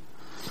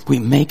 We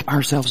make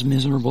ourselves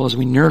miserable as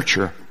we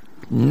nurture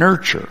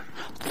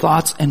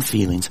thoughts and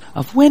feelings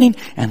of winning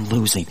and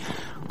losing.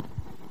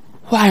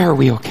 Why are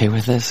we okay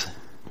with this?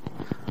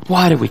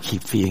 Why do we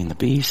keep feeding the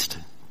beast?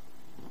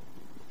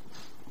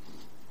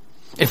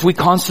 If we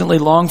constantly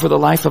long for the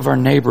life of our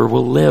neighbor,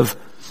 we'll live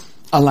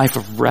a life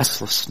of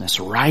restlessness,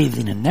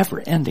 writhing and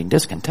never-ending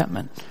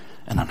discontentment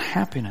and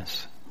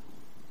unhappiness.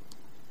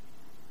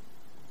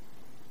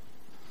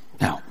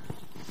 Now,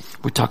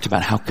 we talked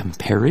about how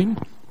comparing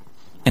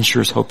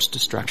ensures hope's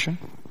destruction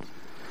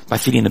by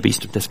feeding the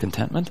beast of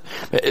discontentment.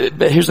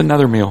 But here's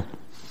another meal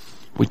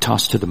we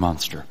toss to the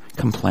monster: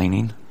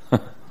 complaining.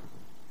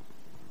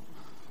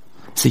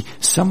 See,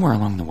 somewhere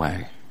along the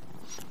way,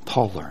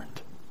 Paul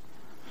learned,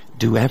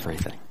 do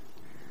everything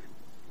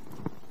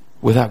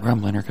without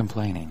grumbling or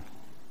complaining.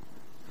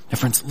 Now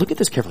friends, look at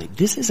this carefully.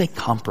 This is a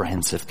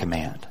comprehensive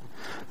command.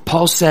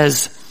 Paul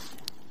says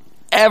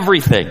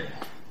everything.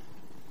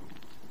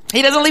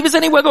 He doesn't leave us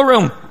any wiggle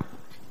room.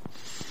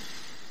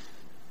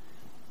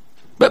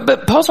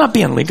 But Paul's not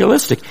being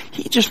legalistic.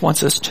 He just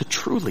wants us to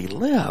truly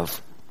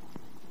live.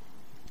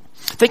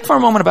 Think for a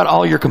moment about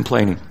all your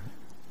complaining.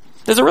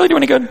 Does it really do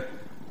any good?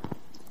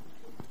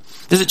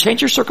 Does it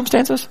change your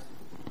circumstances?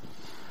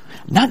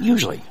 Not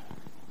usually.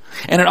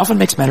 And it often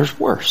makes matters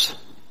worse.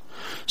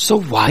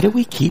 So why do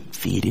we keep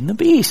feeding the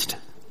beast?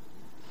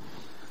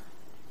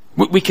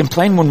 We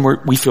complain when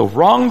we feel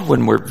wronged,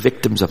 when we're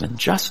victims of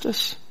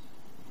injustice.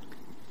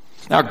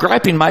 Now,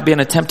 griping might be an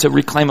attempt to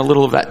reclaim a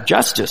little of that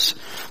justice,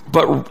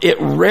 but it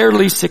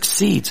rarely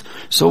succeeds.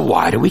 So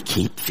why do we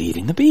keep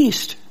feeding the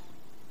beast?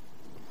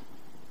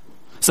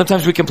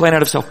 Sometimes we complain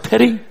out of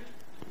self-pity.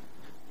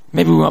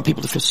 Maybe we want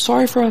people to feel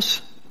sorry for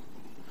us,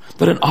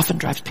 but it often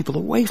drives people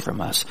away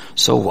from us.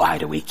 So why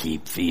do we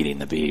keep feeding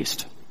the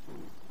beast?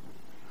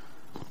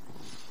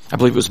 I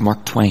believe it was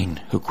Mark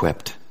Twain who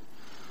quipped,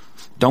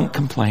 "Don't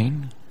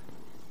complain.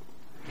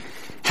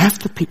 Half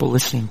the people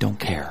listening don't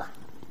care.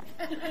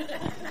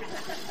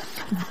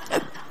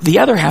 The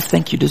other half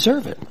think you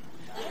deserve it."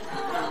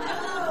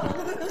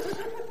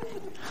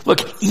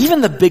 Look,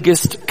 even the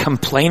biggest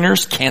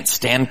complainers can't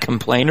stand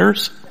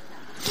complainers.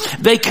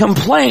 They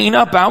complain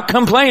about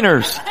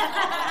complainers.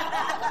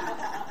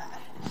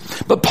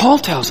 But Paul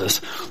tells us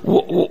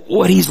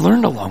what he's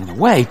learned along the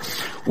way.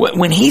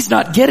 When he's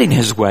not getting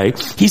his way,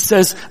 he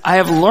says, I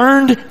have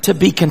learned to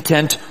be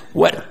content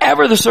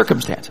whatever the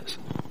circumstances.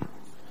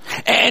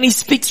 And he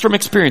speaks from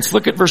experience.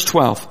 Look at verse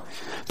 12.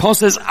 Paul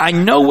says, I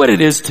know what it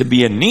is to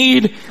be in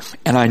need,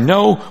 and I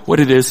know what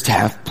it is to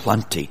have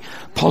plenty.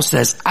 Paul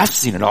says, I've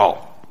seen it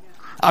all.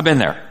 I've been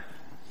there.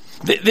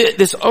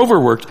 This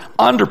overworked,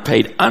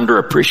 underpaid,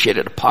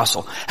 underappreciated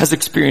apostle has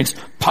experienced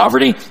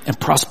poverty and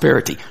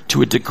prosperity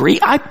to a degree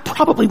I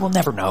probably will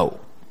never know.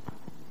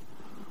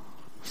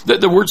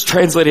 The words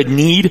translated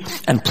need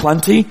and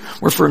plenty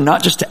refer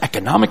not just to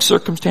economic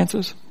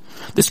circumstances.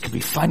 This could be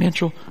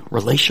financial,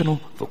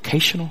 relational,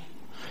 vocational.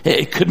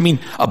 It could mean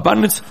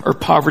abundance or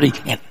poverty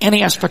in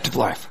any aspect of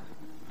life.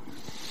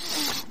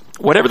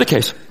 Whatever the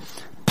case,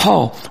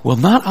 Paul will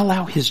not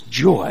allow his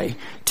joy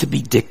to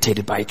be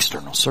dictated by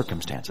external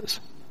circumstances.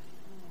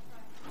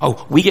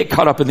 Oh, we get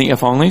caught up in the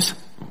if-onlys.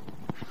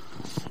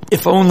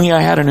 If only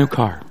I had a new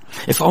car.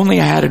 If only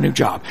I had a new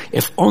job.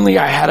 If only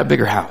I had a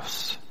bigger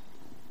house.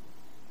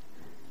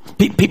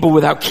 People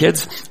without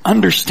kids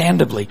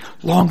understandably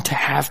long to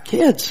have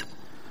kids.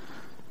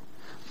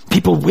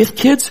 People with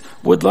kids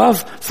would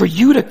love for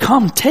you to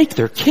come take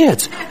their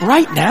kids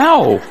right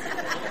now.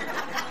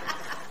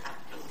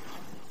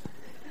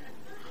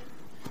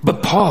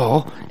 But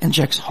Paul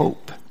injects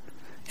hope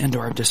into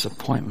our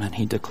disappointment.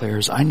 He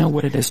declares, I know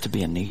what it is to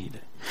be in need,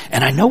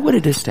 and I know what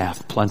it is to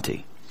have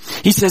plenty.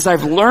 He says,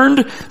 I've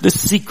learned the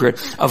secret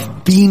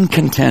of being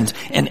content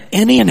in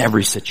any and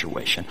every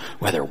situation,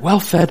 whether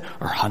well-fed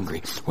or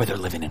hungry, whether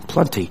living in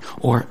plenty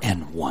or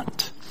in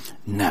want.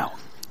 Now,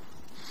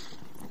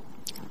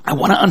 I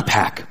want to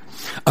unpack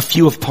a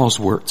few of Paul's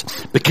words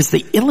because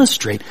they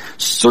illustrate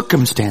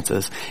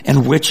circumstances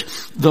in which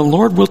the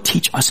Lord will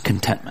teach us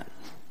contentment.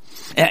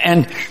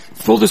 And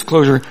full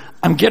disclosure,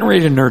 I'm getting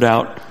ready to nerd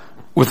out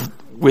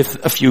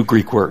with a few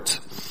Greek words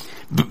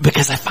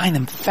because I find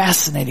them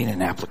fascinating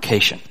in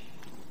application.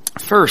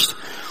 First,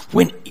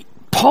 when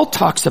Paul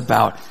talks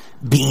about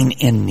being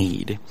in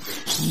need,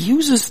 he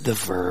uses the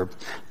verb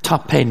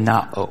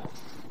tapenao.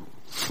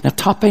 Now,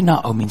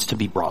 tapenao means to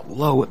be brought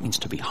low. It means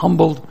to be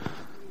humbled.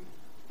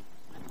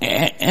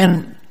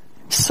 And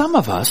some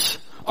of us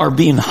are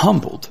being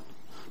humbled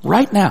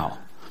right now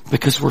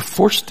because we're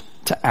forced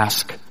to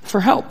ask for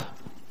help.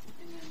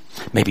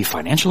 Maybe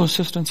financial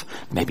assistance,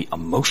 maybe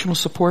emotional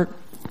support.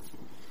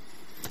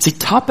 See,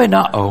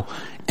 tapenao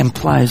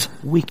implies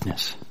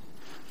weakness.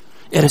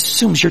 It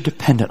assumes you're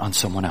dependent on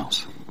someone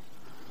else.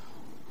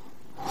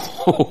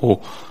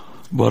 Oh,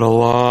 but a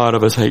lot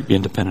of us hate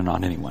being dependent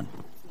on anyone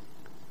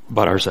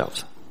but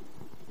ourselves.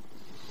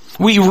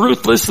 We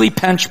ruthlessly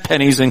pinch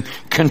pennies and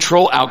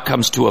control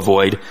outcomes to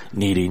avoid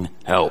needing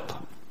help.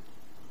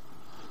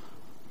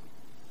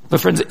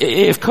 But friends,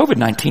 if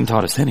COVID-19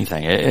 taught us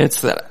anything,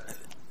 it's that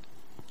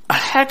a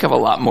heck of a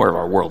lot more of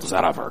our world is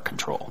out of our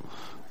control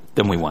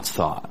than we once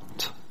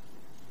thought.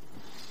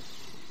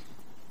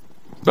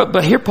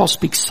 But here Paul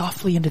speaks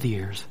softly into the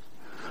ears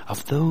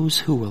of those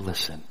who will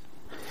listen.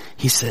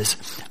 He says,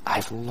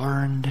 I've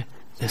learned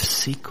the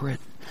secret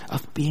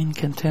of being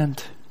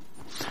content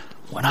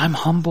when I'm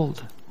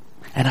humbled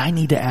and I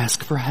need to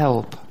ask for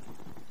help.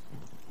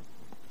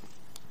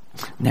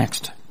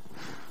 Next,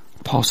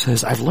 Paul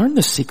says, I've learned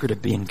the secret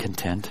of being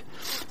content,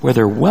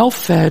 whether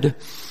well-fed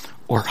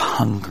or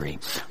hungry.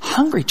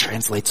 Hungry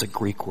translates a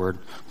Greek word,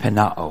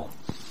 penao.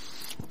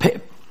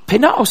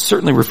 Penao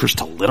certainly refers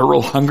to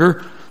literal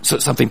hunger, so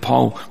it's something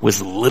Paul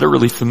was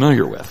literally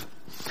familiar with.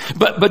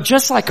 But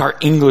just like our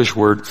English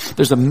word,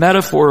 there's a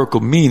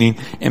metaphorical meaning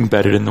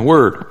embedded in the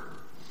word.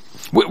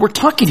 We're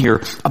talking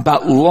here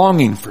about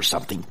longing for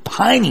something,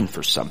 pining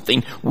for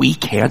something we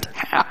can't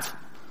have.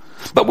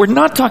 But we're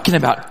not talking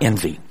about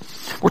envy.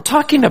 We're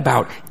talking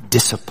about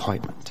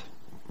disappointment.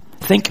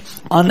 Think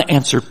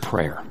unanswered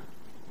prayer.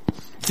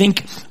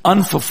 Think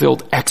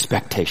unfulfilled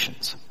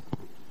expectations.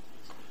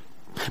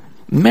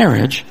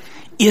 Marriage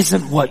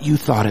isn't what you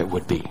thought it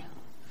would be.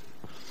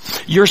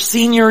 Your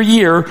senior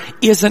year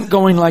isn't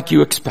going like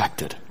you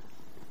expected.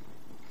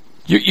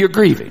 You're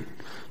grieving.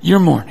 You're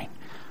mourning.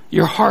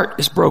 Your heart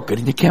is broken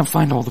and you can't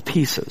find all the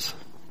pieces.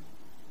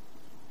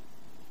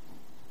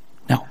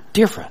 Now,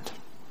 dear friend,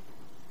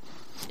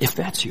 if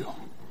that's you,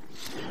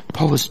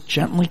 Paul is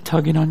gently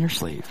tugging on your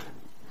sleeve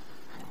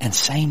and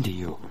saying to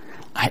you,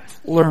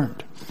 I've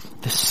learned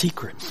the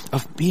secret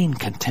of being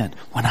content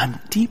when I'm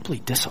deeply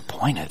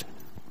disappointed.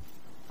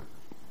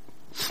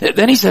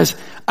 Then he says,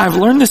 I've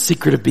learned the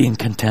secret of being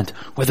content,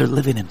 whether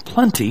living in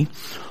plenty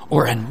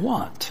or in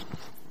want.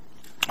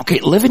 Okay,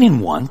 living in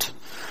want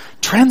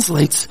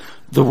translates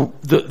the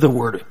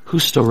word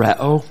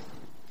hustoreo.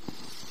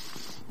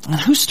 And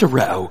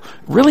hustoreo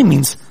really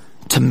means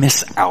to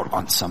miss out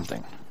on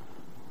something.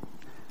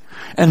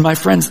 And my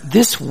friends,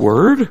 this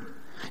word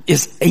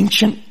is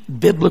ancient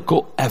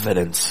biblical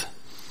evidence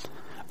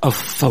of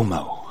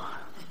FOMO.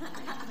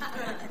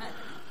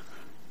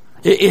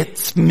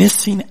 It's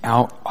missing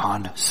out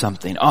on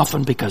something,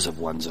 often because of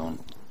one's own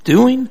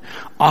doing,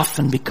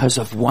 often because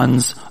of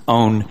one's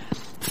own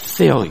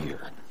failure.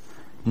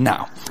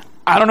 Now,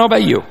 I don't know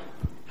about you,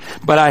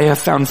 but I have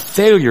found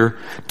failure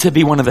to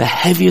be one of the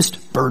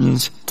heaviest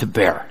burdens to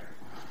bear.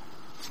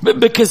 But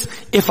because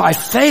if I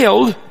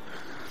failed,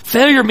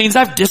 failure means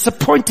I've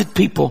disappointed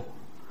people.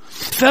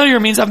 Failure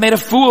means I've made a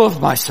fool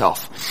of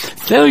myself.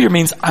 Failure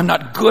means I'm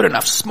not good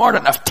enough, smart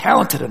enough,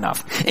 talented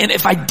enough. And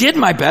if I did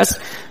my best,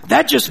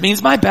 that just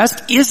means my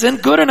best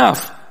isn't good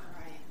enough.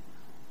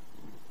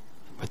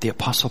 But the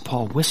Apostle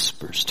Paul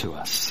whispers to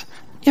us,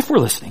 if we're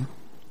listening,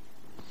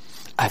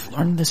 I've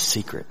learned the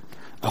secret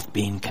of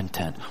being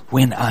content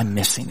when I'm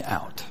missing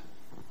out.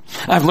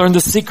 I've learned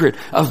the secret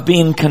of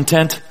being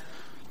content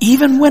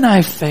even when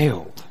I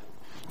failed.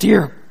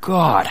 Dear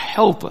God,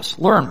 help us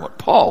learn what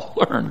Paul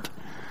learned.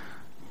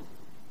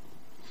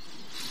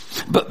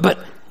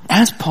 But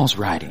as Paul's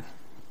writing,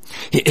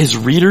 his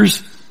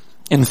readers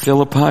in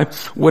Philippi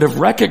would have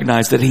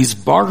recognized that he's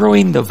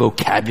borrowing the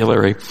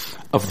vocabulary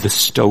of the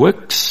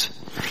Stoics.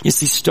 You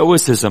see,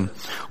 Stoicism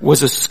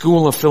was a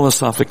school of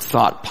philosophic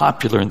thought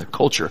popular in the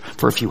culture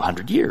for a few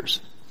hundred years.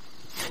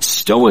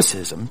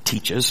 Stoicism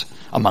teaches,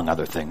 among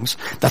other things,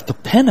 that the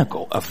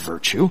pinnacle of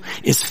virtue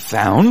is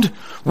found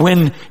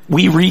when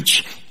we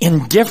reach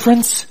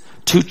indifference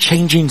to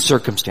changing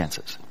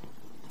circumstances.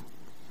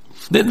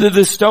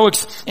 The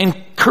Stoics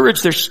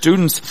encourage their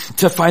students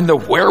to find the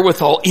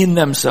wherewithal in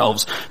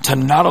themselves to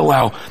not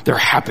allow their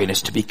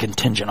happiness to be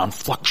contingent on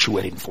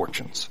fluctuating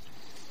fortunes.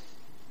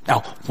 Now,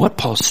 what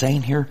Paul's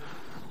saying here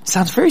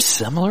sounds very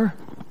similar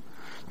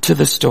to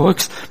the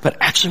Stoics, but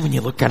actually when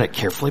you look at it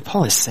carefully,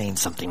 Paul is saying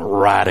something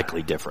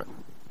radically different.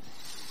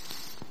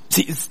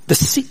 See, the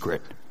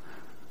secret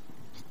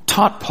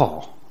taught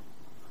Paul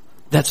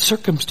that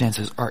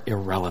circumstances are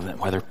irrelevant,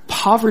 whether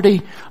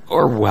poverty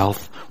or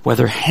wealth,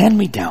 whether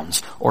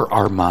hand-me-downs or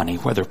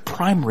Armani, whether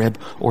prime rib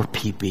or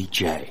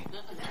PBJ.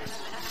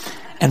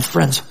 And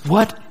friends,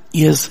 what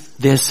is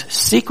this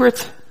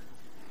secret?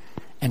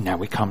 And now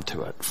we come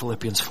to it.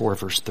 Philippians 4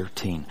 verse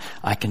 13.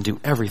 I can do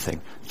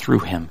everything through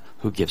him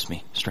who gives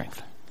me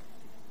strength.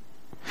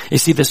 You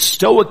see, the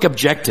Stoic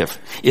objective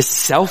is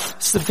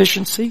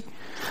self-sufficiency,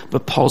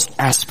 but Paul's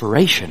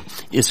aspiration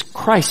is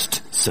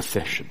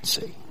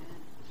Christ-sufficiency.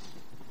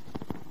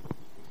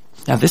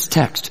 Now, this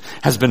text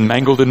has been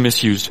mangled and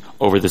misused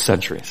over the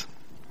centuries.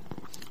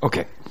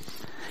 Okay,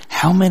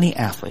 how many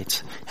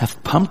athletes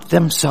have pumped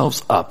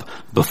themselves up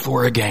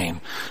before a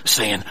game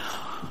saying,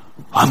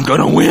 I'm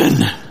gonna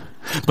win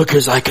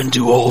because I can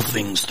do all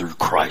things through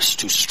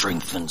Christ who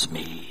strengthens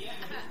me?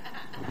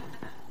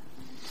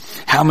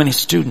 How many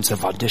students have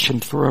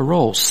auditioned for a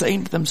role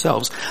saying to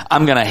themselves,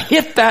 I'm going to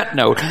hit that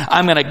note.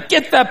 I'm going to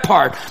get that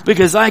part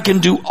because I can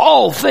do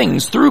all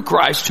things through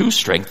Christ who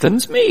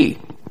strengthens me.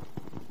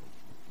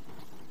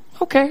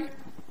 Okay.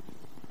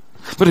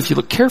 But if you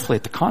look carefully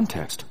at the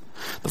context,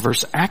 the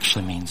verse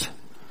actually means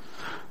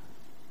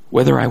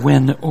whether I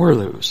win or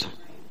lose,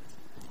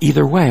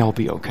 either way I'll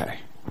be okay.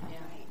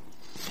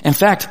 In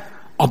fact,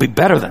 I'll be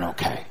better than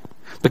okay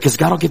because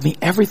God will give me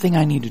everything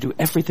I need to do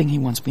everything He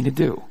wants me to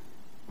do.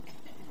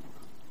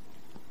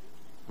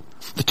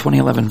 The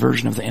 2011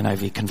 version of the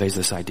NIV conveys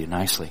this idea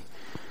nicely.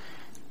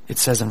 It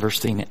says in verse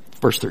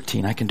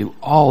 13, I can do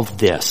all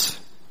this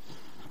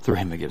through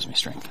Him who gives me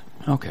strength.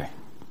 Okay.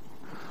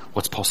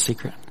 What's Paul's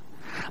secret?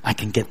 I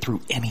can get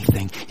through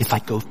anything if I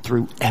go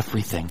through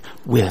everything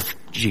with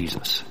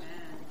Jesus.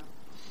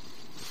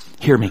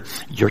 Hear me.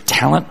 Your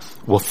talent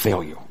will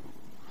fail you.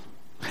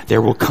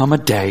 There will come a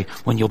day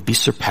when you'll be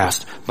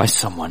surpassed by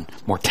someone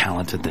more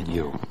talented than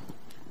you.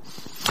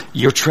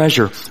 Your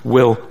treasure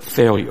will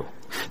fail you.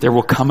 There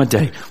will come a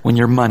day when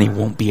your money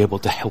won't be able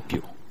to help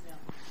you.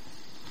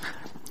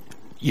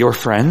 Your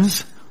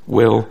friends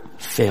will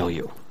fail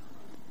you.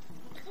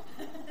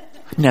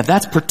 Now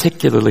that's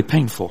particularly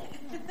painful.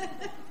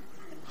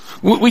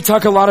 We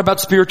talk a lot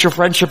about spiritual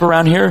friendship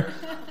around here.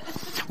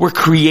 We're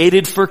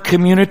created for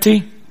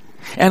community.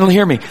 And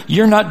hear me,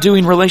 you're not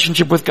doing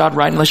relationship with God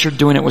right unless you're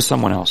doing it with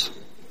someone else.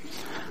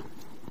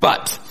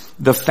 But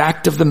the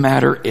fact of the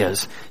matter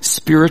is,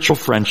 spiritual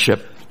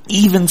friendship,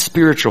 even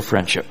spiritual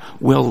friendship,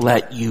 will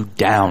let you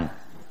down.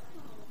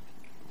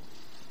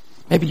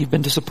 Maybe you've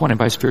been disappointed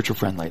by a spiritual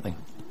friend lately.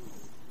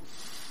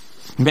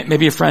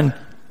 Maybe a friend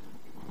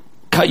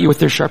cut you with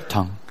their sharp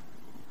tongue.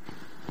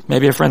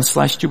 Maybe a friend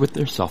sliced you with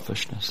their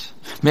selfishness.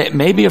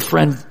 Maybe a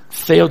friend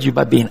failed you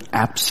by being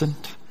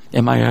absent,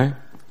 MIA.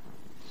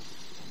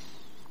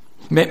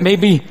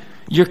 Maybe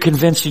you're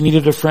convinced you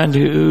needed a friend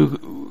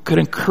who could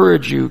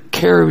encourage you,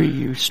 carry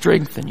you,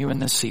 strengthen you in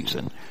this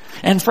season.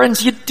 And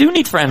friends, you do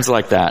need friends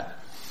like that.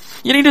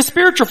 You need a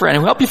spiritual friend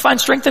who will help you find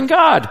strength in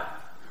God.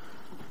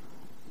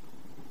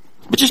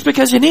 But just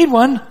because you need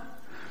one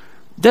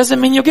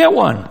doesn't mean you'll get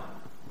one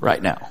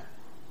right now.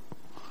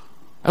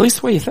 At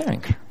least the way you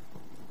think.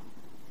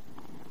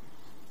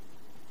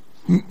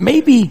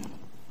 Maybe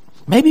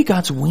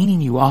God's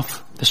weaning you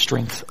off the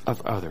strength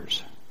of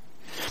others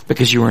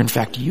because you are in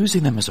fact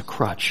using them as a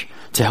crutch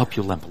to help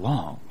you limp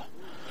along,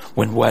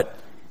 when what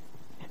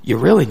you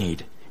really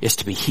need is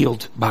to be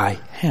healed by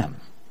Him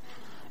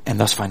and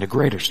thus find a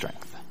greater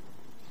strength.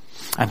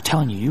 I'm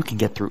telling you, you can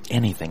get through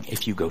anything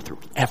if you go through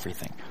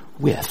everything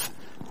with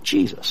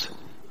Jesus.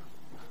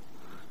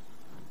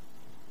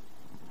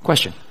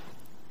 Question.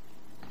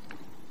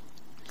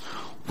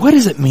 What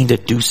does it mean to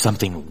do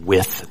something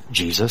with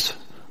Jesus?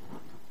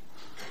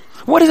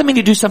 What does it mean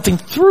to do something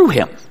through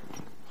Him?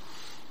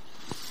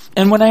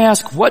 And when I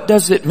ask, what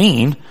does it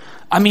mean?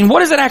 I mean,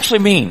 what does it actually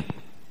mean?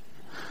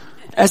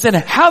 As in,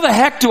 how the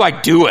heck do I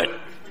do it?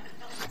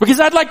 Because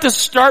I'd like to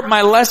start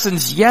my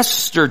lessons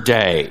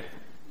yesterday.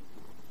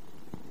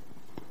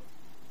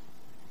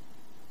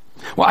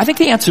 Well, I think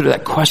the answer to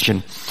that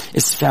question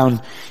is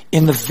found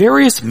in the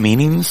various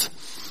meanings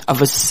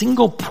of a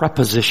single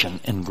preposition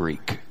in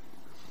Greek.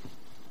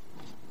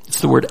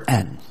 It's the word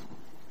en.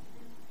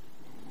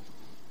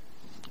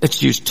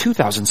 It's used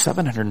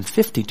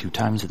 2,752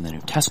 times in the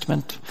New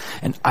Testament,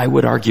 and I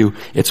would argue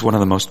it's one of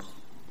the most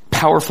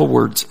powerful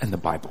words in the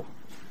Bible.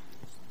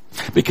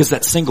 Because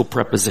that single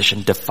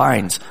preposition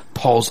defines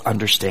Paul's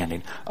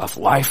understanding of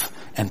life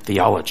and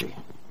theology.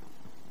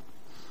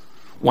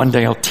 One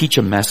day I'll teach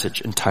a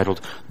message entitled,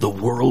 The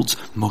World's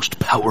Most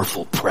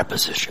Powerful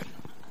Preposition.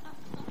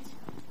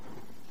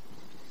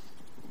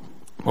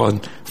 Well, in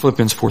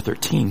Philippians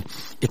 4:13,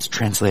 it's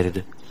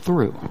translated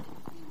through.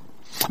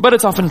 But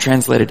it's often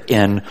translated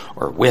in,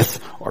 or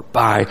with, or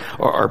by,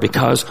 or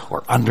because,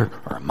 or under,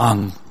 or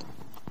among.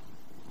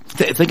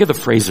 Think of the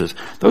phrases.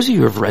 Those of you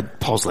who have read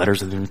Paul's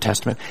letters in the New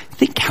Testament,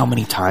 think how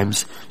many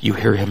times you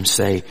hear him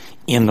say,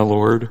 in the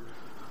Lord,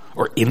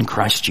 or in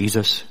Christ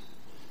Jesus.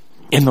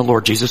 In the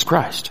Lord Jesus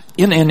Christ.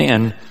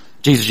 In,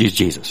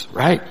 Jesus,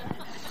 right?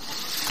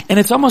 And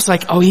it's almost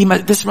like,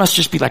 this must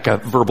just be like a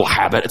verbal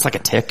habit. It's like a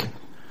tick.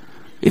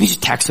 And he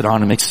just tacks it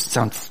on and makes it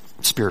sound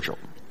spiritual.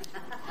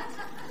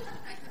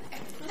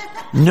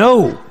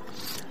 No.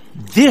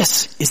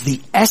 This is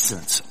the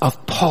essence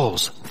of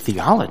Paul's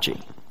theology.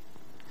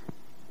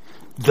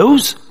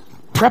 Those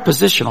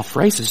prepositional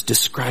phrases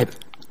describe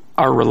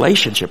our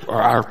relationship,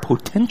 or our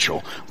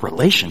potential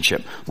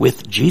relationship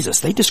with Jesus.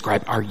 They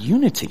describe our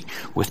unity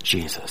with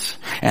Jesus.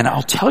 And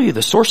I'll tell you,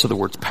 the source of the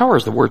word's power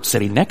is the word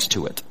sitting next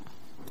to it.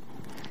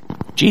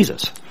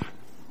 Jesus.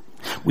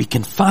 We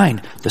can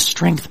find the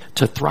strength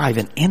to thrive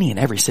in any and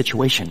every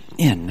situation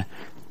in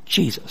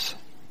Jesus.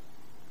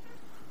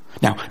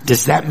 Now,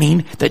 does that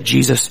mean that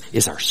Jesus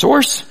is our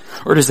source,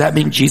 or does that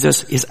mean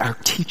Jesus is our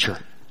teacher?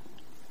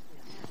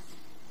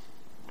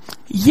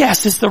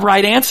 Yes, is the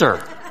right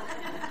answer.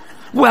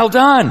 Well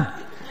done.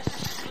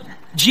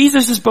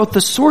 Jesus is both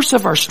the source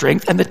of our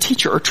strength and the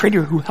teacher or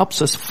trainer who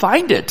helps us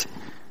find it.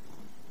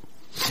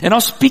 And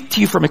I'll speak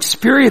to you from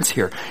experience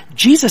here.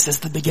 Jesus is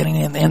the beginning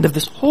and the end of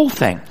this whole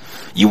thing.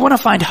 You want to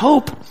find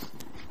hope?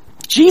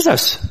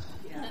 Jesus.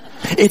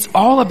 It's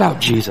all about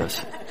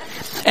Jesus.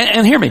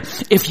 And hear me,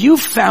 if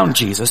you've found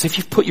Jesus, if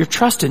you've put your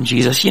trust in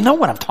Jesus, you know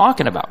what I'm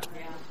talking about.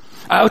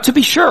 To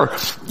be sure,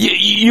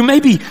 you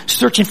may be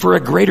searching for a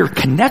greater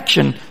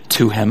connection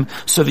to him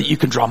so that you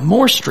can draw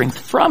more strength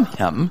from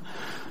him.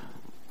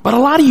 But a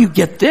lot of you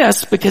get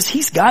this because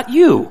he's got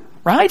you,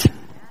 right?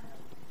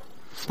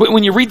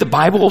 When you read the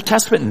Bible, Old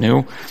Testament and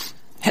New,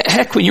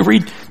 heck, when you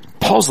read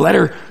Paul's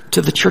letter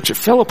to the church at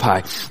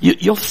Philippi,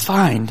 you'll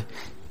find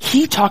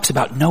he talks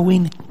about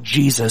knowing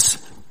Jesus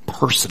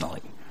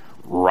personally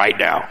right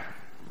now.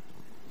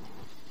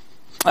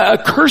 A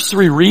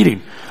cursory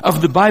reading of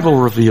the Bible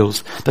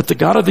reveals that the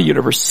God of the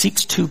universe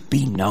seeks to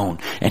be known,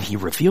 and he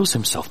reveals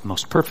himself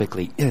most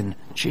perfectly in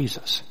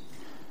Jesus.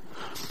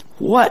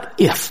 What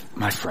if,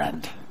 my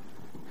friend,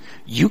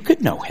 you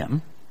could know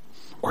him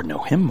or know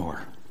him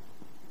more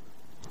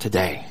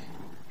today?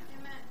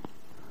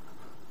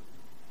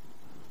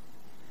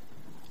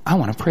 I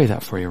want to pray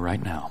that for you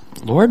right now.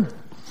 Lord,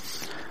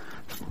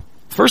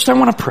 first I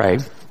want to pray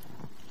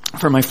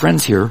for my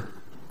friends here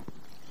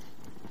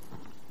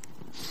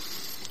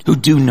who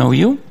do know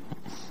you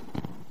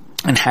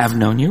and have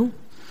known you,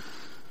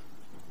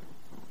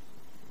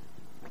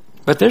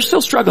 but they're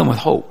still struggling with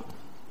hope.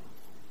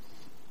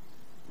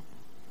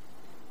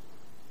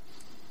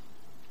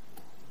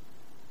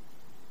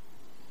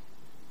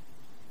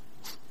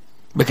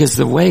 Because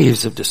the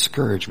waves of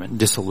discouragement and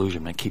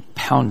disillusionment keep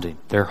pounding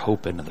their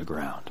hope into the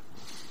ground.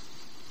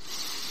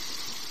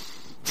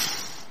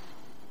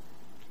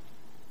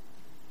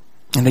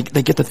 And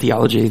they get the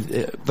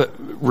theology, but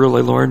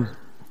really, Lord,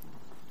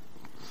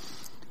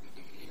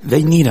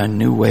 they need a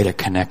new way to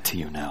connect to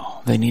you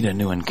now. They need a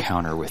new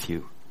encounter with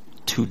you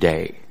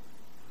today.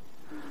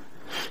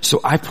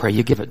 So I pray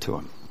you give it to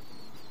them.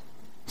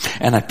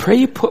 And I pray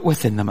you put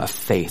within them a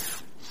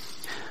faith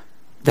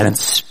that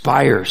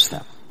inspires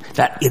them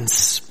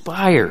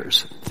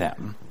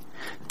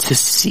to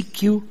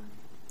seek you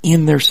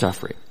in their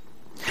suffering,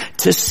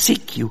 to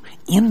seek you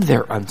in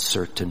their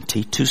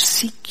uncertainty, to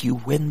seek you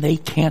when they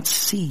can't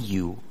see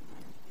you.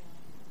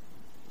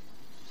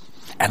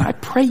 And I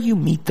pray you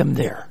meet them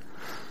there.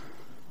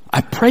 I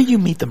pray you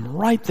meet them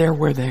right there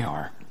where they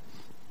are.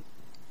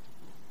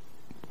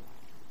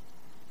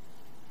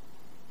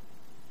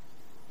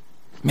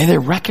 May they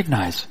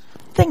recognize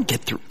they can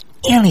get through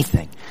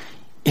anything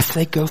if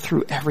they go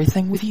through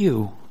everything with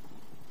you.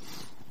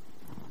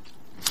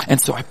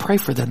 And so I pray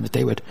for them that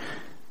they would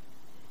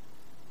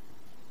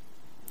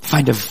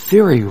find a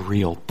very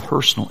real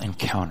personal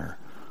encounter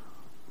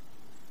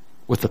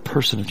with the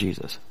person of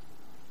Jesus.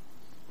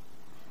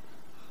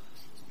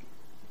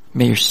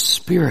 May your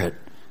Spirit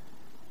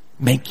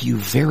make you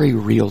very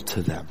real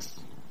to them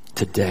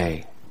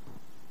today.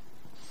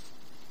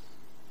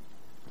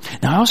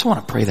 Now I also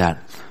want to pray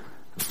that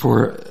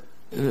for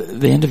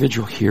the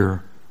individual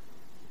here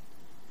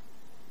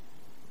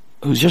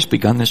who's just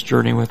begun this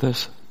journey with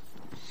us.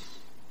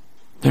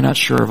 They're not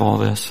sure of all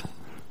this.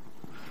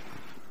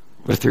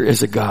 But if there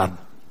is a God,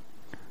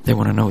 they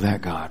want to know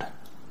that God.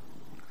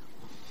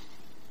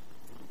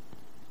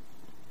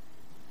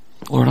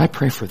 Lord, I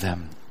pray for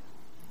them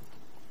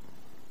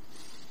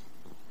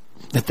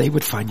that they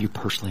would find you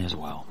personally as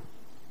well.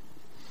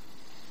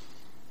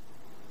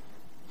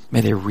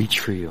 May they reach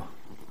for you.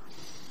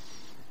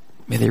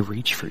 May they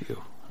reach for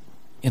you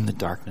in the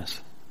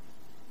darkness.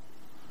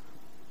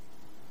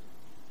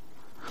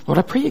 Lord,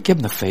 I pray you give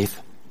them the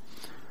faith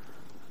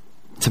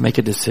to make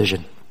a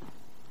decision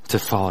to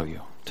follow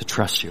you, to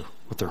trust you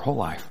with their whole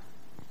life.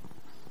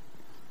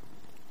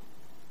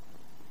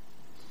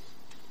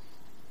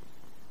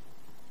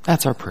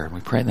 That's our prayer, and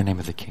we pray in the name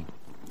of the King.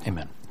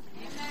 Amen.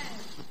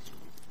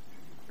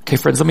 Okay,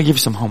 friends, let me give you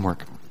some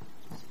homework.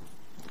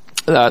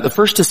 The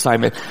first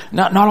assignment,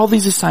 not all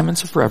these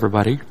assignments are for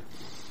everybody,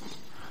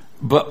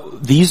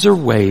 but these are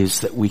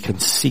ways that we can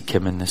seek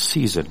him in this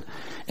season.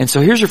 And so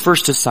here's your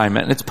first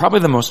assignment, and it's probably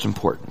the most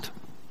important.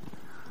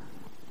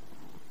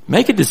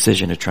 Make a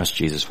decision to trust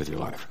Jesus with your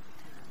life.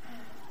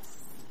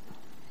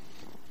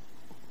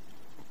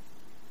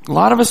 A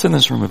lot of us in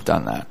this room have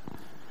done that.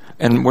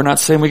 And we're not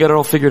saying we got it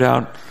all figured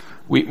out.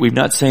 We're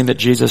not saying that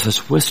Jesus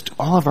has whisked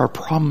all of our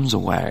problems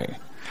away.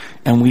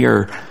 And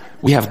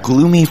we have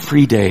gloomy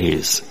free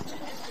days.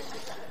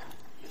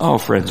 Oh,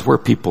 friends, we're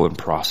people in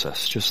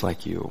process, just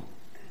like you.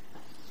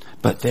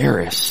 But there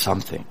is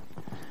something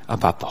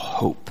about the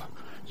hope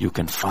you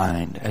can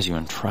find as you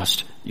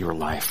entrust your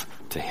life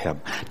to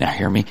him. Now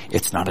hear me,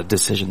 it's not a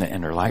decision to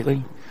enter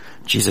lightly.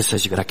 Jesus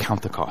says you gotta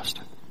count the cost,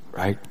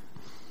 right?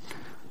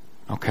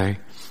 Okay?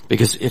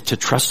 Because to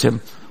trust him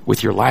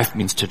with your life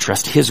means to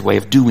trust his way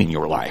of doing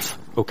your life,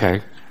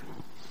 okay?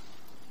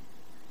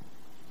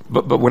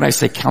 But when I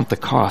say count the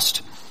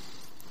cost,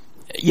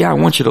 yeah, I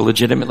want you to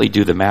legitimately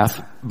do the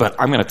math, but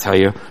I'm gonna tell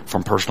you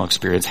from personal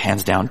experience,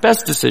 hands down,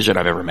 best decision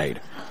I've ever made.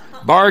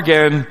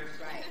 Bargain.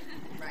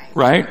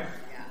 Right?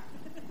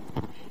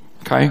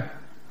 Okay?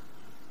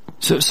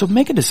 So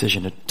make a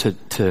decision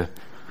to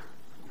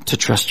to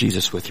trust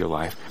Jesus with your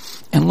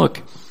life. And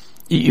look,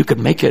 you could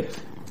make it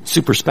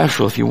super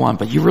special if you want,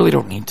 but you really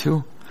don't need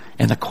to.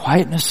 In the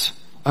quietness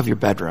of your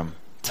bedroom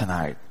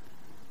tonight,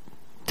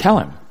 tell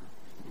him,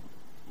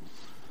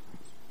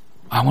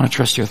 I want to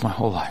trust you with my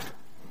whole life.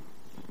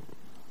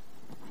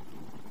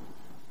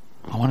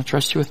 I want to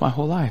trust you with my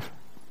whole life.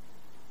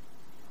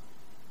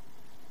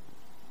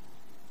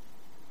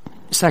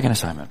 Second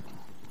assignment.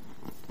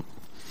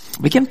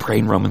 Begin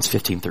praying Romans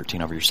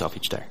 15:13 over yourself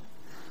each day.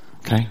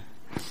 Okay?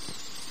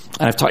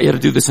 And I've taught you how to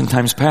do this in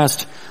times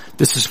past.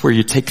 This is where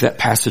you take that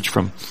passage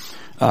from,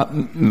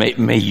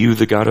 may you,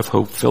 the God of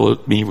hope, fill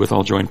me with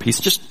all joy and peace.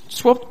 Just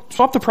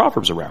swap the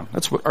proverbs around.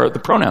 Or the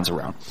pronouns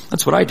around.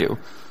 That's what I do.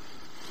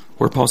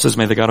 Where Paul says,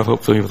 may the God of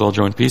hope fill you with all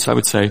joy and peace, I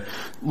would say,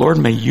 Lord,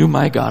 may you,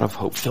 my God of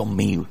hope, fill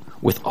me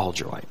with all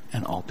joy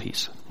and all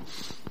peace.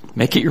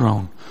 Make it your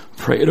own.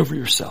 Pray it over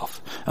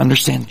yourself.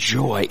 Understand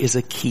joy is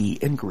a key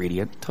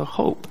ingredient to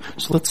hope.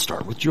 So let's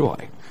start with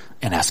joy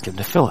and ask him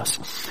to fill us.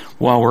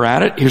 While we're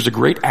at it, here's a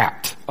great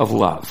act of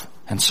love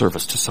and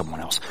service to someone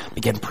else.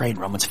 Begin praying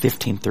Romans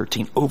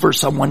 15:13 over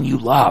someone you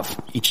love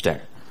each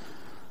day.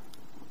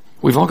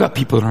 We've all got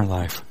people in our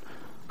life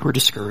who are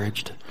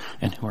discouraged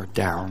and who are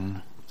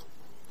down.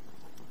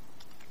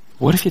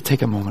 What if you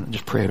take a moment and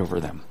just pray it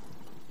over them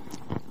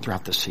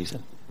throughout this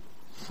season?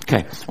 Okay,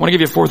 I want to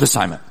give you a fourth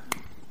assignment.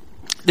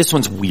 This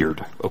one's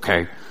weird,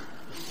 okay?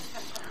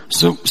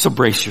 So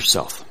brace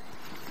yourself.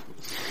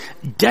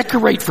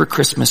 Decorate for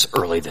Christmas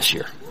early this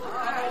year.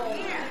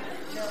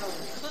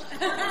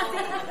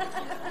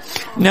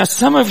 Now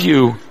some of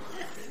you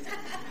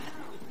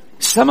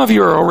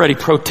are already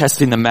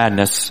protesting the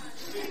madness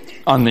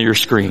on your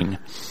screen.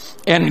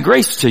 And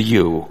grace to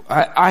you.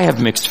 I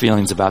have mixed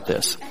feelings about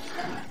this.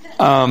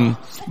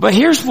 But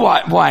here's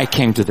why I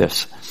came to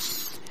this.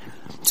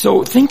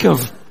 So think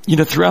of,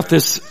 throughout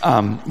this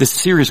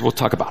series we'll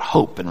talk about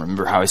hope. And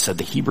remember how I said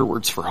the Hebrew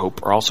words for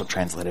hope are also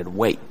translated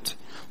weight.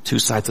 Two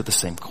sides of the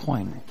same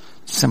coin.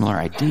 Similar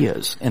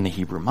ideas in the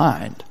Hebrew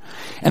mind.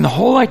 And the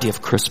whole idea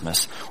of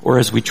Christmas, or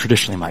as we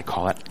traditionally might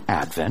call it,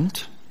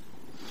 Advent,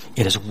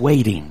 it is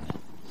waiting.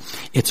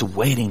 It's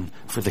waiting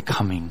for the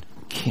coming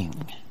King,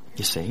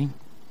 you see?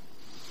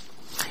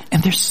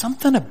 And there's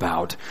something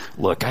about,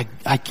 look,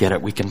 I get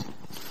it.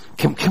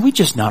 Can we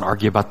just not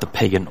argue about the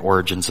pagan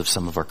origins of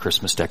some of our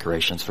Christmas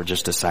decorations for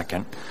just a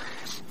second?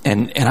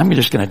 And I'm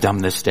just going to dumb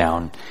this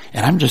down.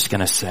 And I'm just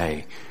going to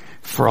say,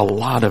 for a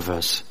lot of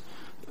us,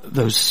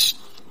 those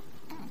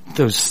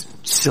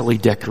silly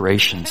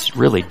decorations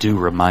really do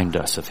remind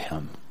us of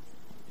him.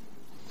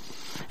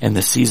 And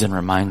the season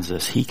reminds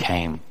us he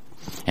came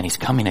and he's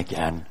coming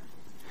again.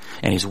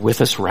 And he's with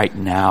us right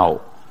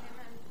now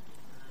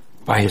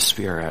by his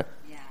Spirit.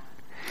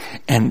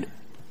 And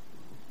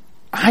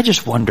I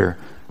just wonder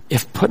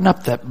if putting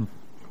up that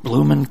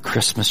blooming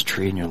Christmas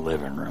tree in your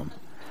living room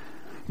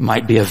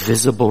might be a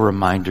visible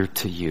reminder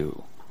to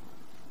you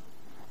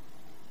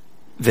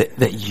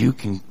that you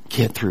can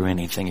get through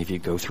anything if you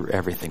go through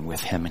everything with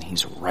him, and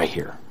he's right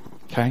here.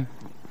 Okay?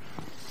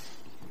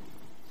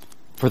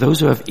 For those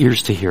who have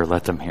ears to hear,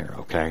 let them hear,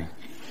 okay?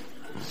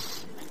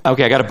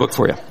 Okay, I got a book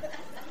for you.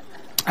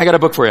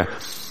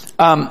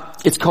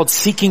 It's called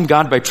Seeking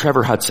God by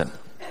Trevor Hudson.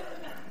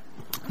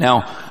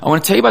 Now, I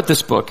want to tell you about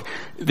this book.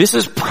 This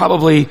is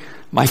probably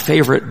my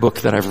favorite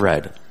book that I've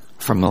read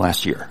from the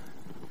last year.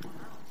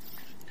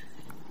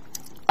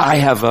 I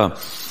have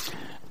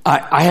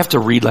to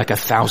read like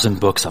 1,000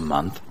 books a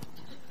month.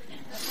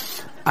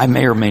 I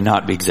may or may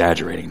not be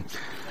exaggerating.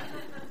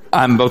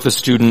 I'm both a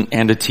student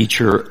and a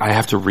teacher. I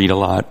have to read a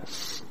lot,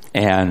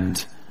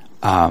 and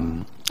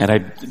I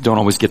don't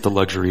always get the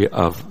luxury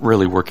of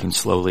really working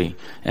slowly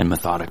and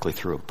methodically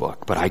through a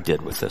book, but I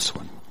did with this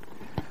one.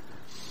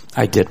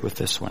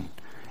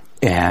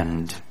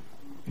 And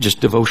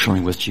just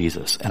devotionally with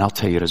Jesus. And I'll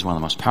tell you, it is one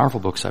of the most powerful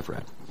books I've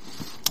read.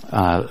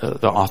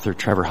 The author,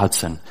 Trevor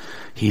Hudson,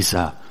 he's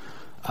a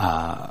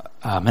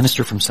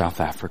minister from South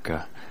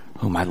Africa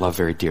whom I love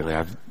very dearly.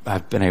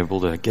 I've been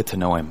able to get to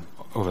know him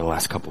over the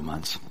last couple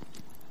months.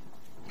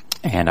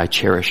 And I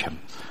cherish him.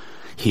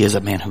 He is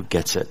a man who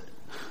gets it.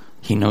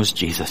 He knows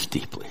Jesus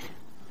deeply.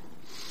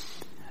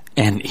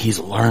 And he's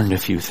learned a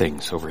few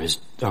things over his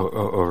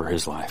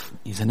life.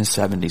 He's in his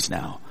 70s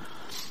now.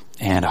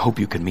 And I hope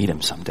you can meet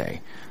him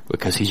someday,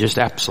 because he's just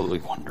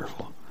absolutely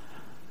wonderful.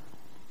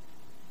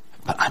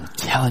 But I'm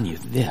telling you,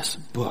 this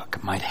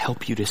book might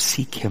help you to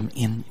seek him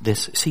in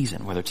this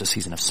season, whether it's a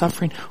season of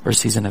suffering or a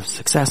season of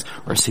success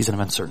or a season of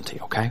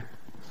uncertainty, okay?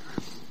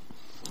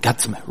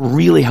 Got some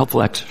really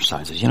helpful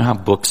exercises. You know how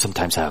books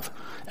sometimes have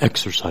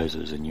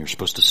exercises and you're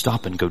supposed to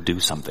stop and go do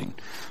something,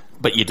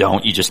 but you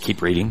don't, you just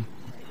keep reading?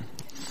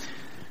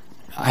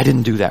 I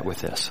didn't do that with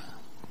this.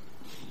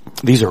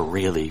 These are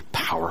really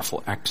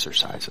powerful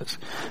exercises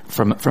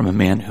from a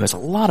man who has a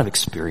lot of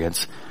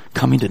experience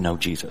coming to know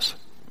Jesus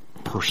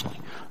personally,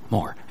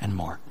 more and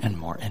more and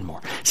more and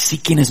more.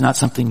 Seeking is not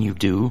something you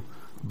do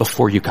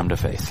before you come to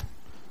faith.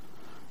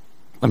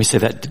 Let me say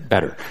that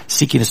better.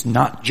 Seeking is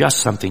not just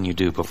something you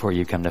do before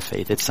you come to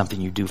faith. It's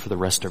something you do for the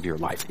rest of your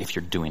life if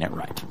you're doing it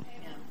right.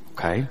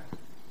 Okay?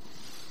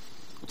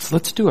 So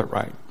let's do it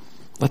right.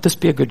 Let this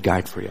be a good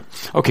guide for you.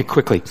 Okay,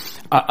 quickly,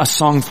 a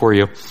song for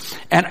you.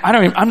 And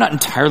I'm not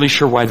entirely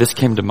sure why this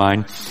came to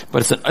mind,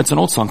 but it's an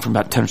old song from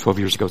about 10 or 12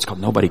 years ago. It's called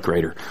Nobody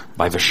Greater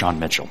by Vashon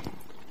Mitchell.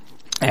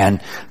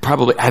 And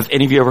probably, have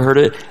any of you ever heard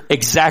it?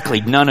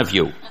 Exactly, none of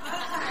you.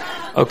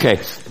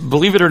 Okay,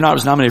 believe it or not, it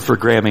was nominated for a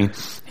Grammy.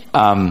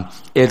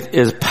 It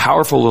is a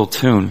powerful little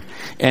tune.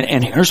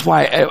 And here's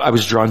why I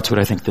was drawn to it,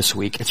 I think, this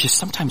week. It's just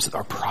sometimes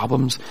our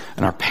problems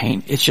and our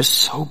pain, it's just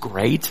so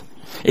great.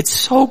 It's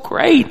so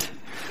great.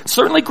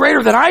 Certainly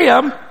greater than I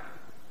am.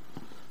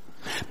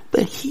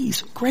 But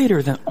he's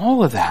greater than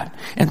all of that.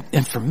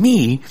 And for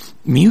me,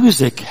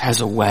 music has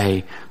a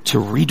way to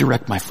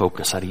redirect my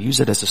focus. I use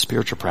it as a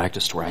spiritual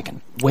practice where I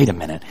can, wait a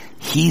minute,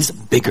 he's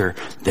bigger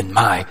than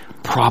my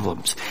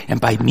problems. And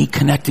by me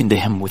connecting to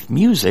him with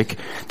music,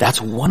 that's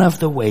one of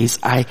the ways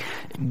I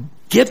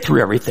get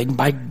through everything,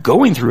 by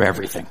going through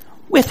everything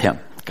with him.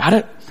 Got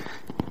it?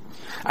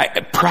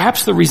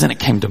 Perhaps the reason it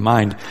came to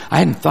mind, I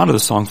hadn't thought of the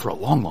song for a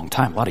long, long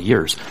time, a lot of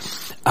years.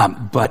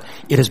 But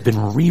it has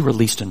been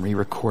re-released and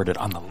re-recorded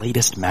on the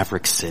latest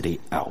Maverick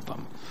City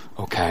album.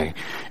 Okay?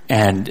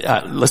 And,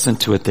 listen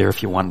to it there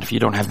if you want. If you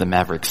don't have the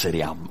Maverick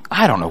City album,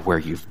 I don't know where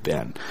you've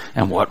been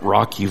and what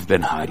rock you've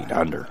been hiding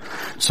under.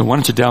 So why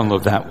don't you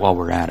download that while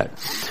we're at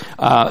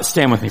it?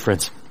 Stand with me,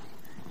 friends.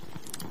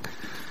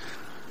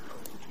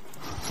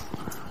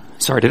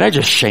 Sorry, did I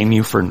just shame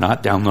you for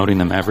not downloading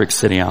the Maverick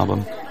City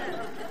album?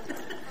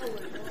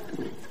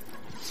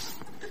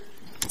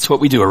 It's what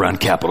we do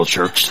around Capital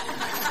Church.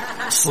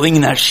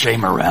 Slinging that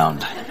shame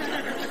around.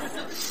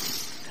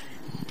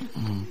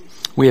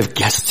 We have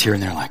guests here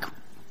and they're like,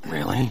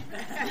 really?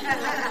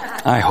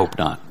 I hope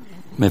not.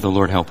 May the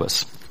Lord help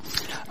us.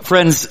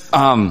 Friends,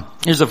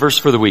 here's a verse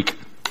for the week.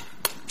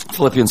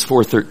 Philippians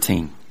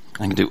 4:13.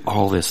 I can do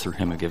all this through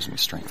him who gives me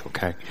strength,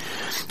 okay?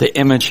 The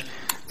image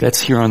that's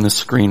here on the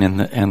screen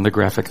and the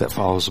graphic that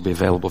follows will be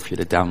available for you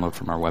to download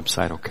from our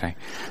website, okay?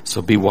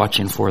 So be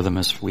watching for them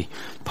as we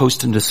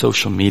post into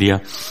social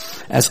media.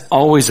 As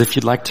always, if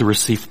you'd like to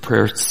receive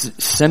prayer,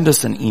 send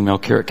us an email,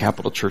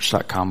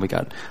 care@capitalchurch.com. We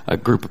got a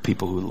group of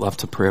people who love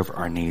to pray over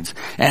our needs.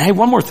 And hey,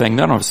 one more thing. I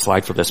don't have a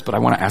slide for this, but I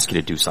want to ask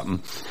you to do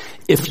something.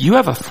 If you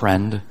have a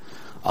friend,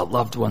 a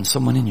loved one,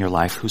 someone in your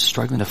life who's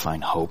struggling to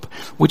find hope,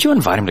 would you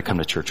invite him to come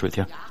to church with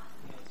you?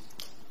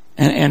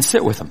 And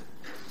sit with him.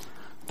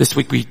 This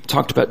week we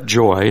talked about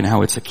joy and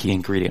how it's a key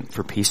ingredient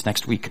for peace.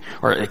 Next week,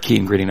 or a key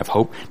ingredient of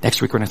hope.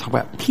 Next week we're going to talk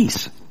about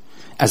peace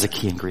as a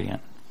key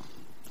ingredient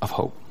of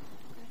hope.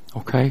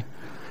 Okay?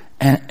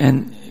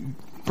 And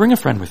bring a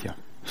friend with you.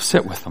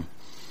 Sit with them.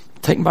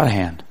 Take them by the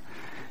hand.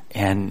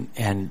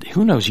 And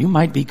who knows, you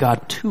might be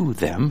God to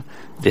them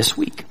this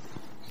week.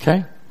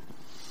 Okay?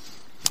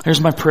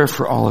 Here's my prayer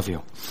for all of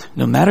you.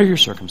 No matter your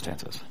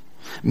circumstances,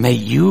 may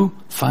you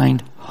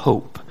find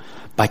hope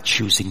by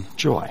choosing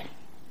joy.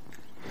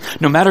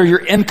 No matter your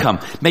income,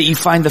 may you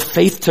find the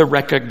faith to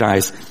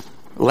recognize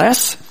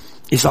less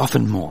is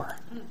often more.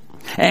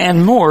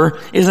 And more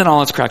isn't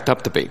all it's cracked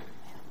up to be.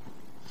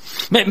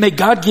 May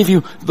God give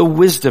you the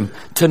wisdom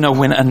to know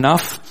when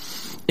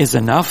enough is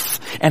enough,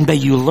 and may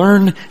you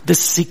learn the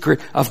secret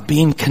of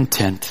being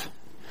content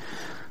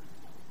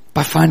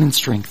by finding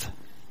strength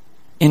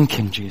in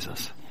King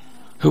Jesus,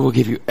 who will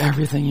give you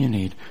everything you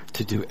need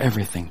to do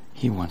everything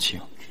he wants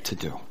you to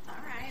do.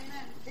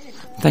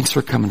 Thanks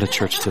for coming to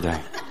church today.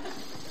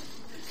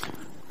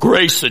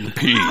 Grace and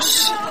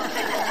peace.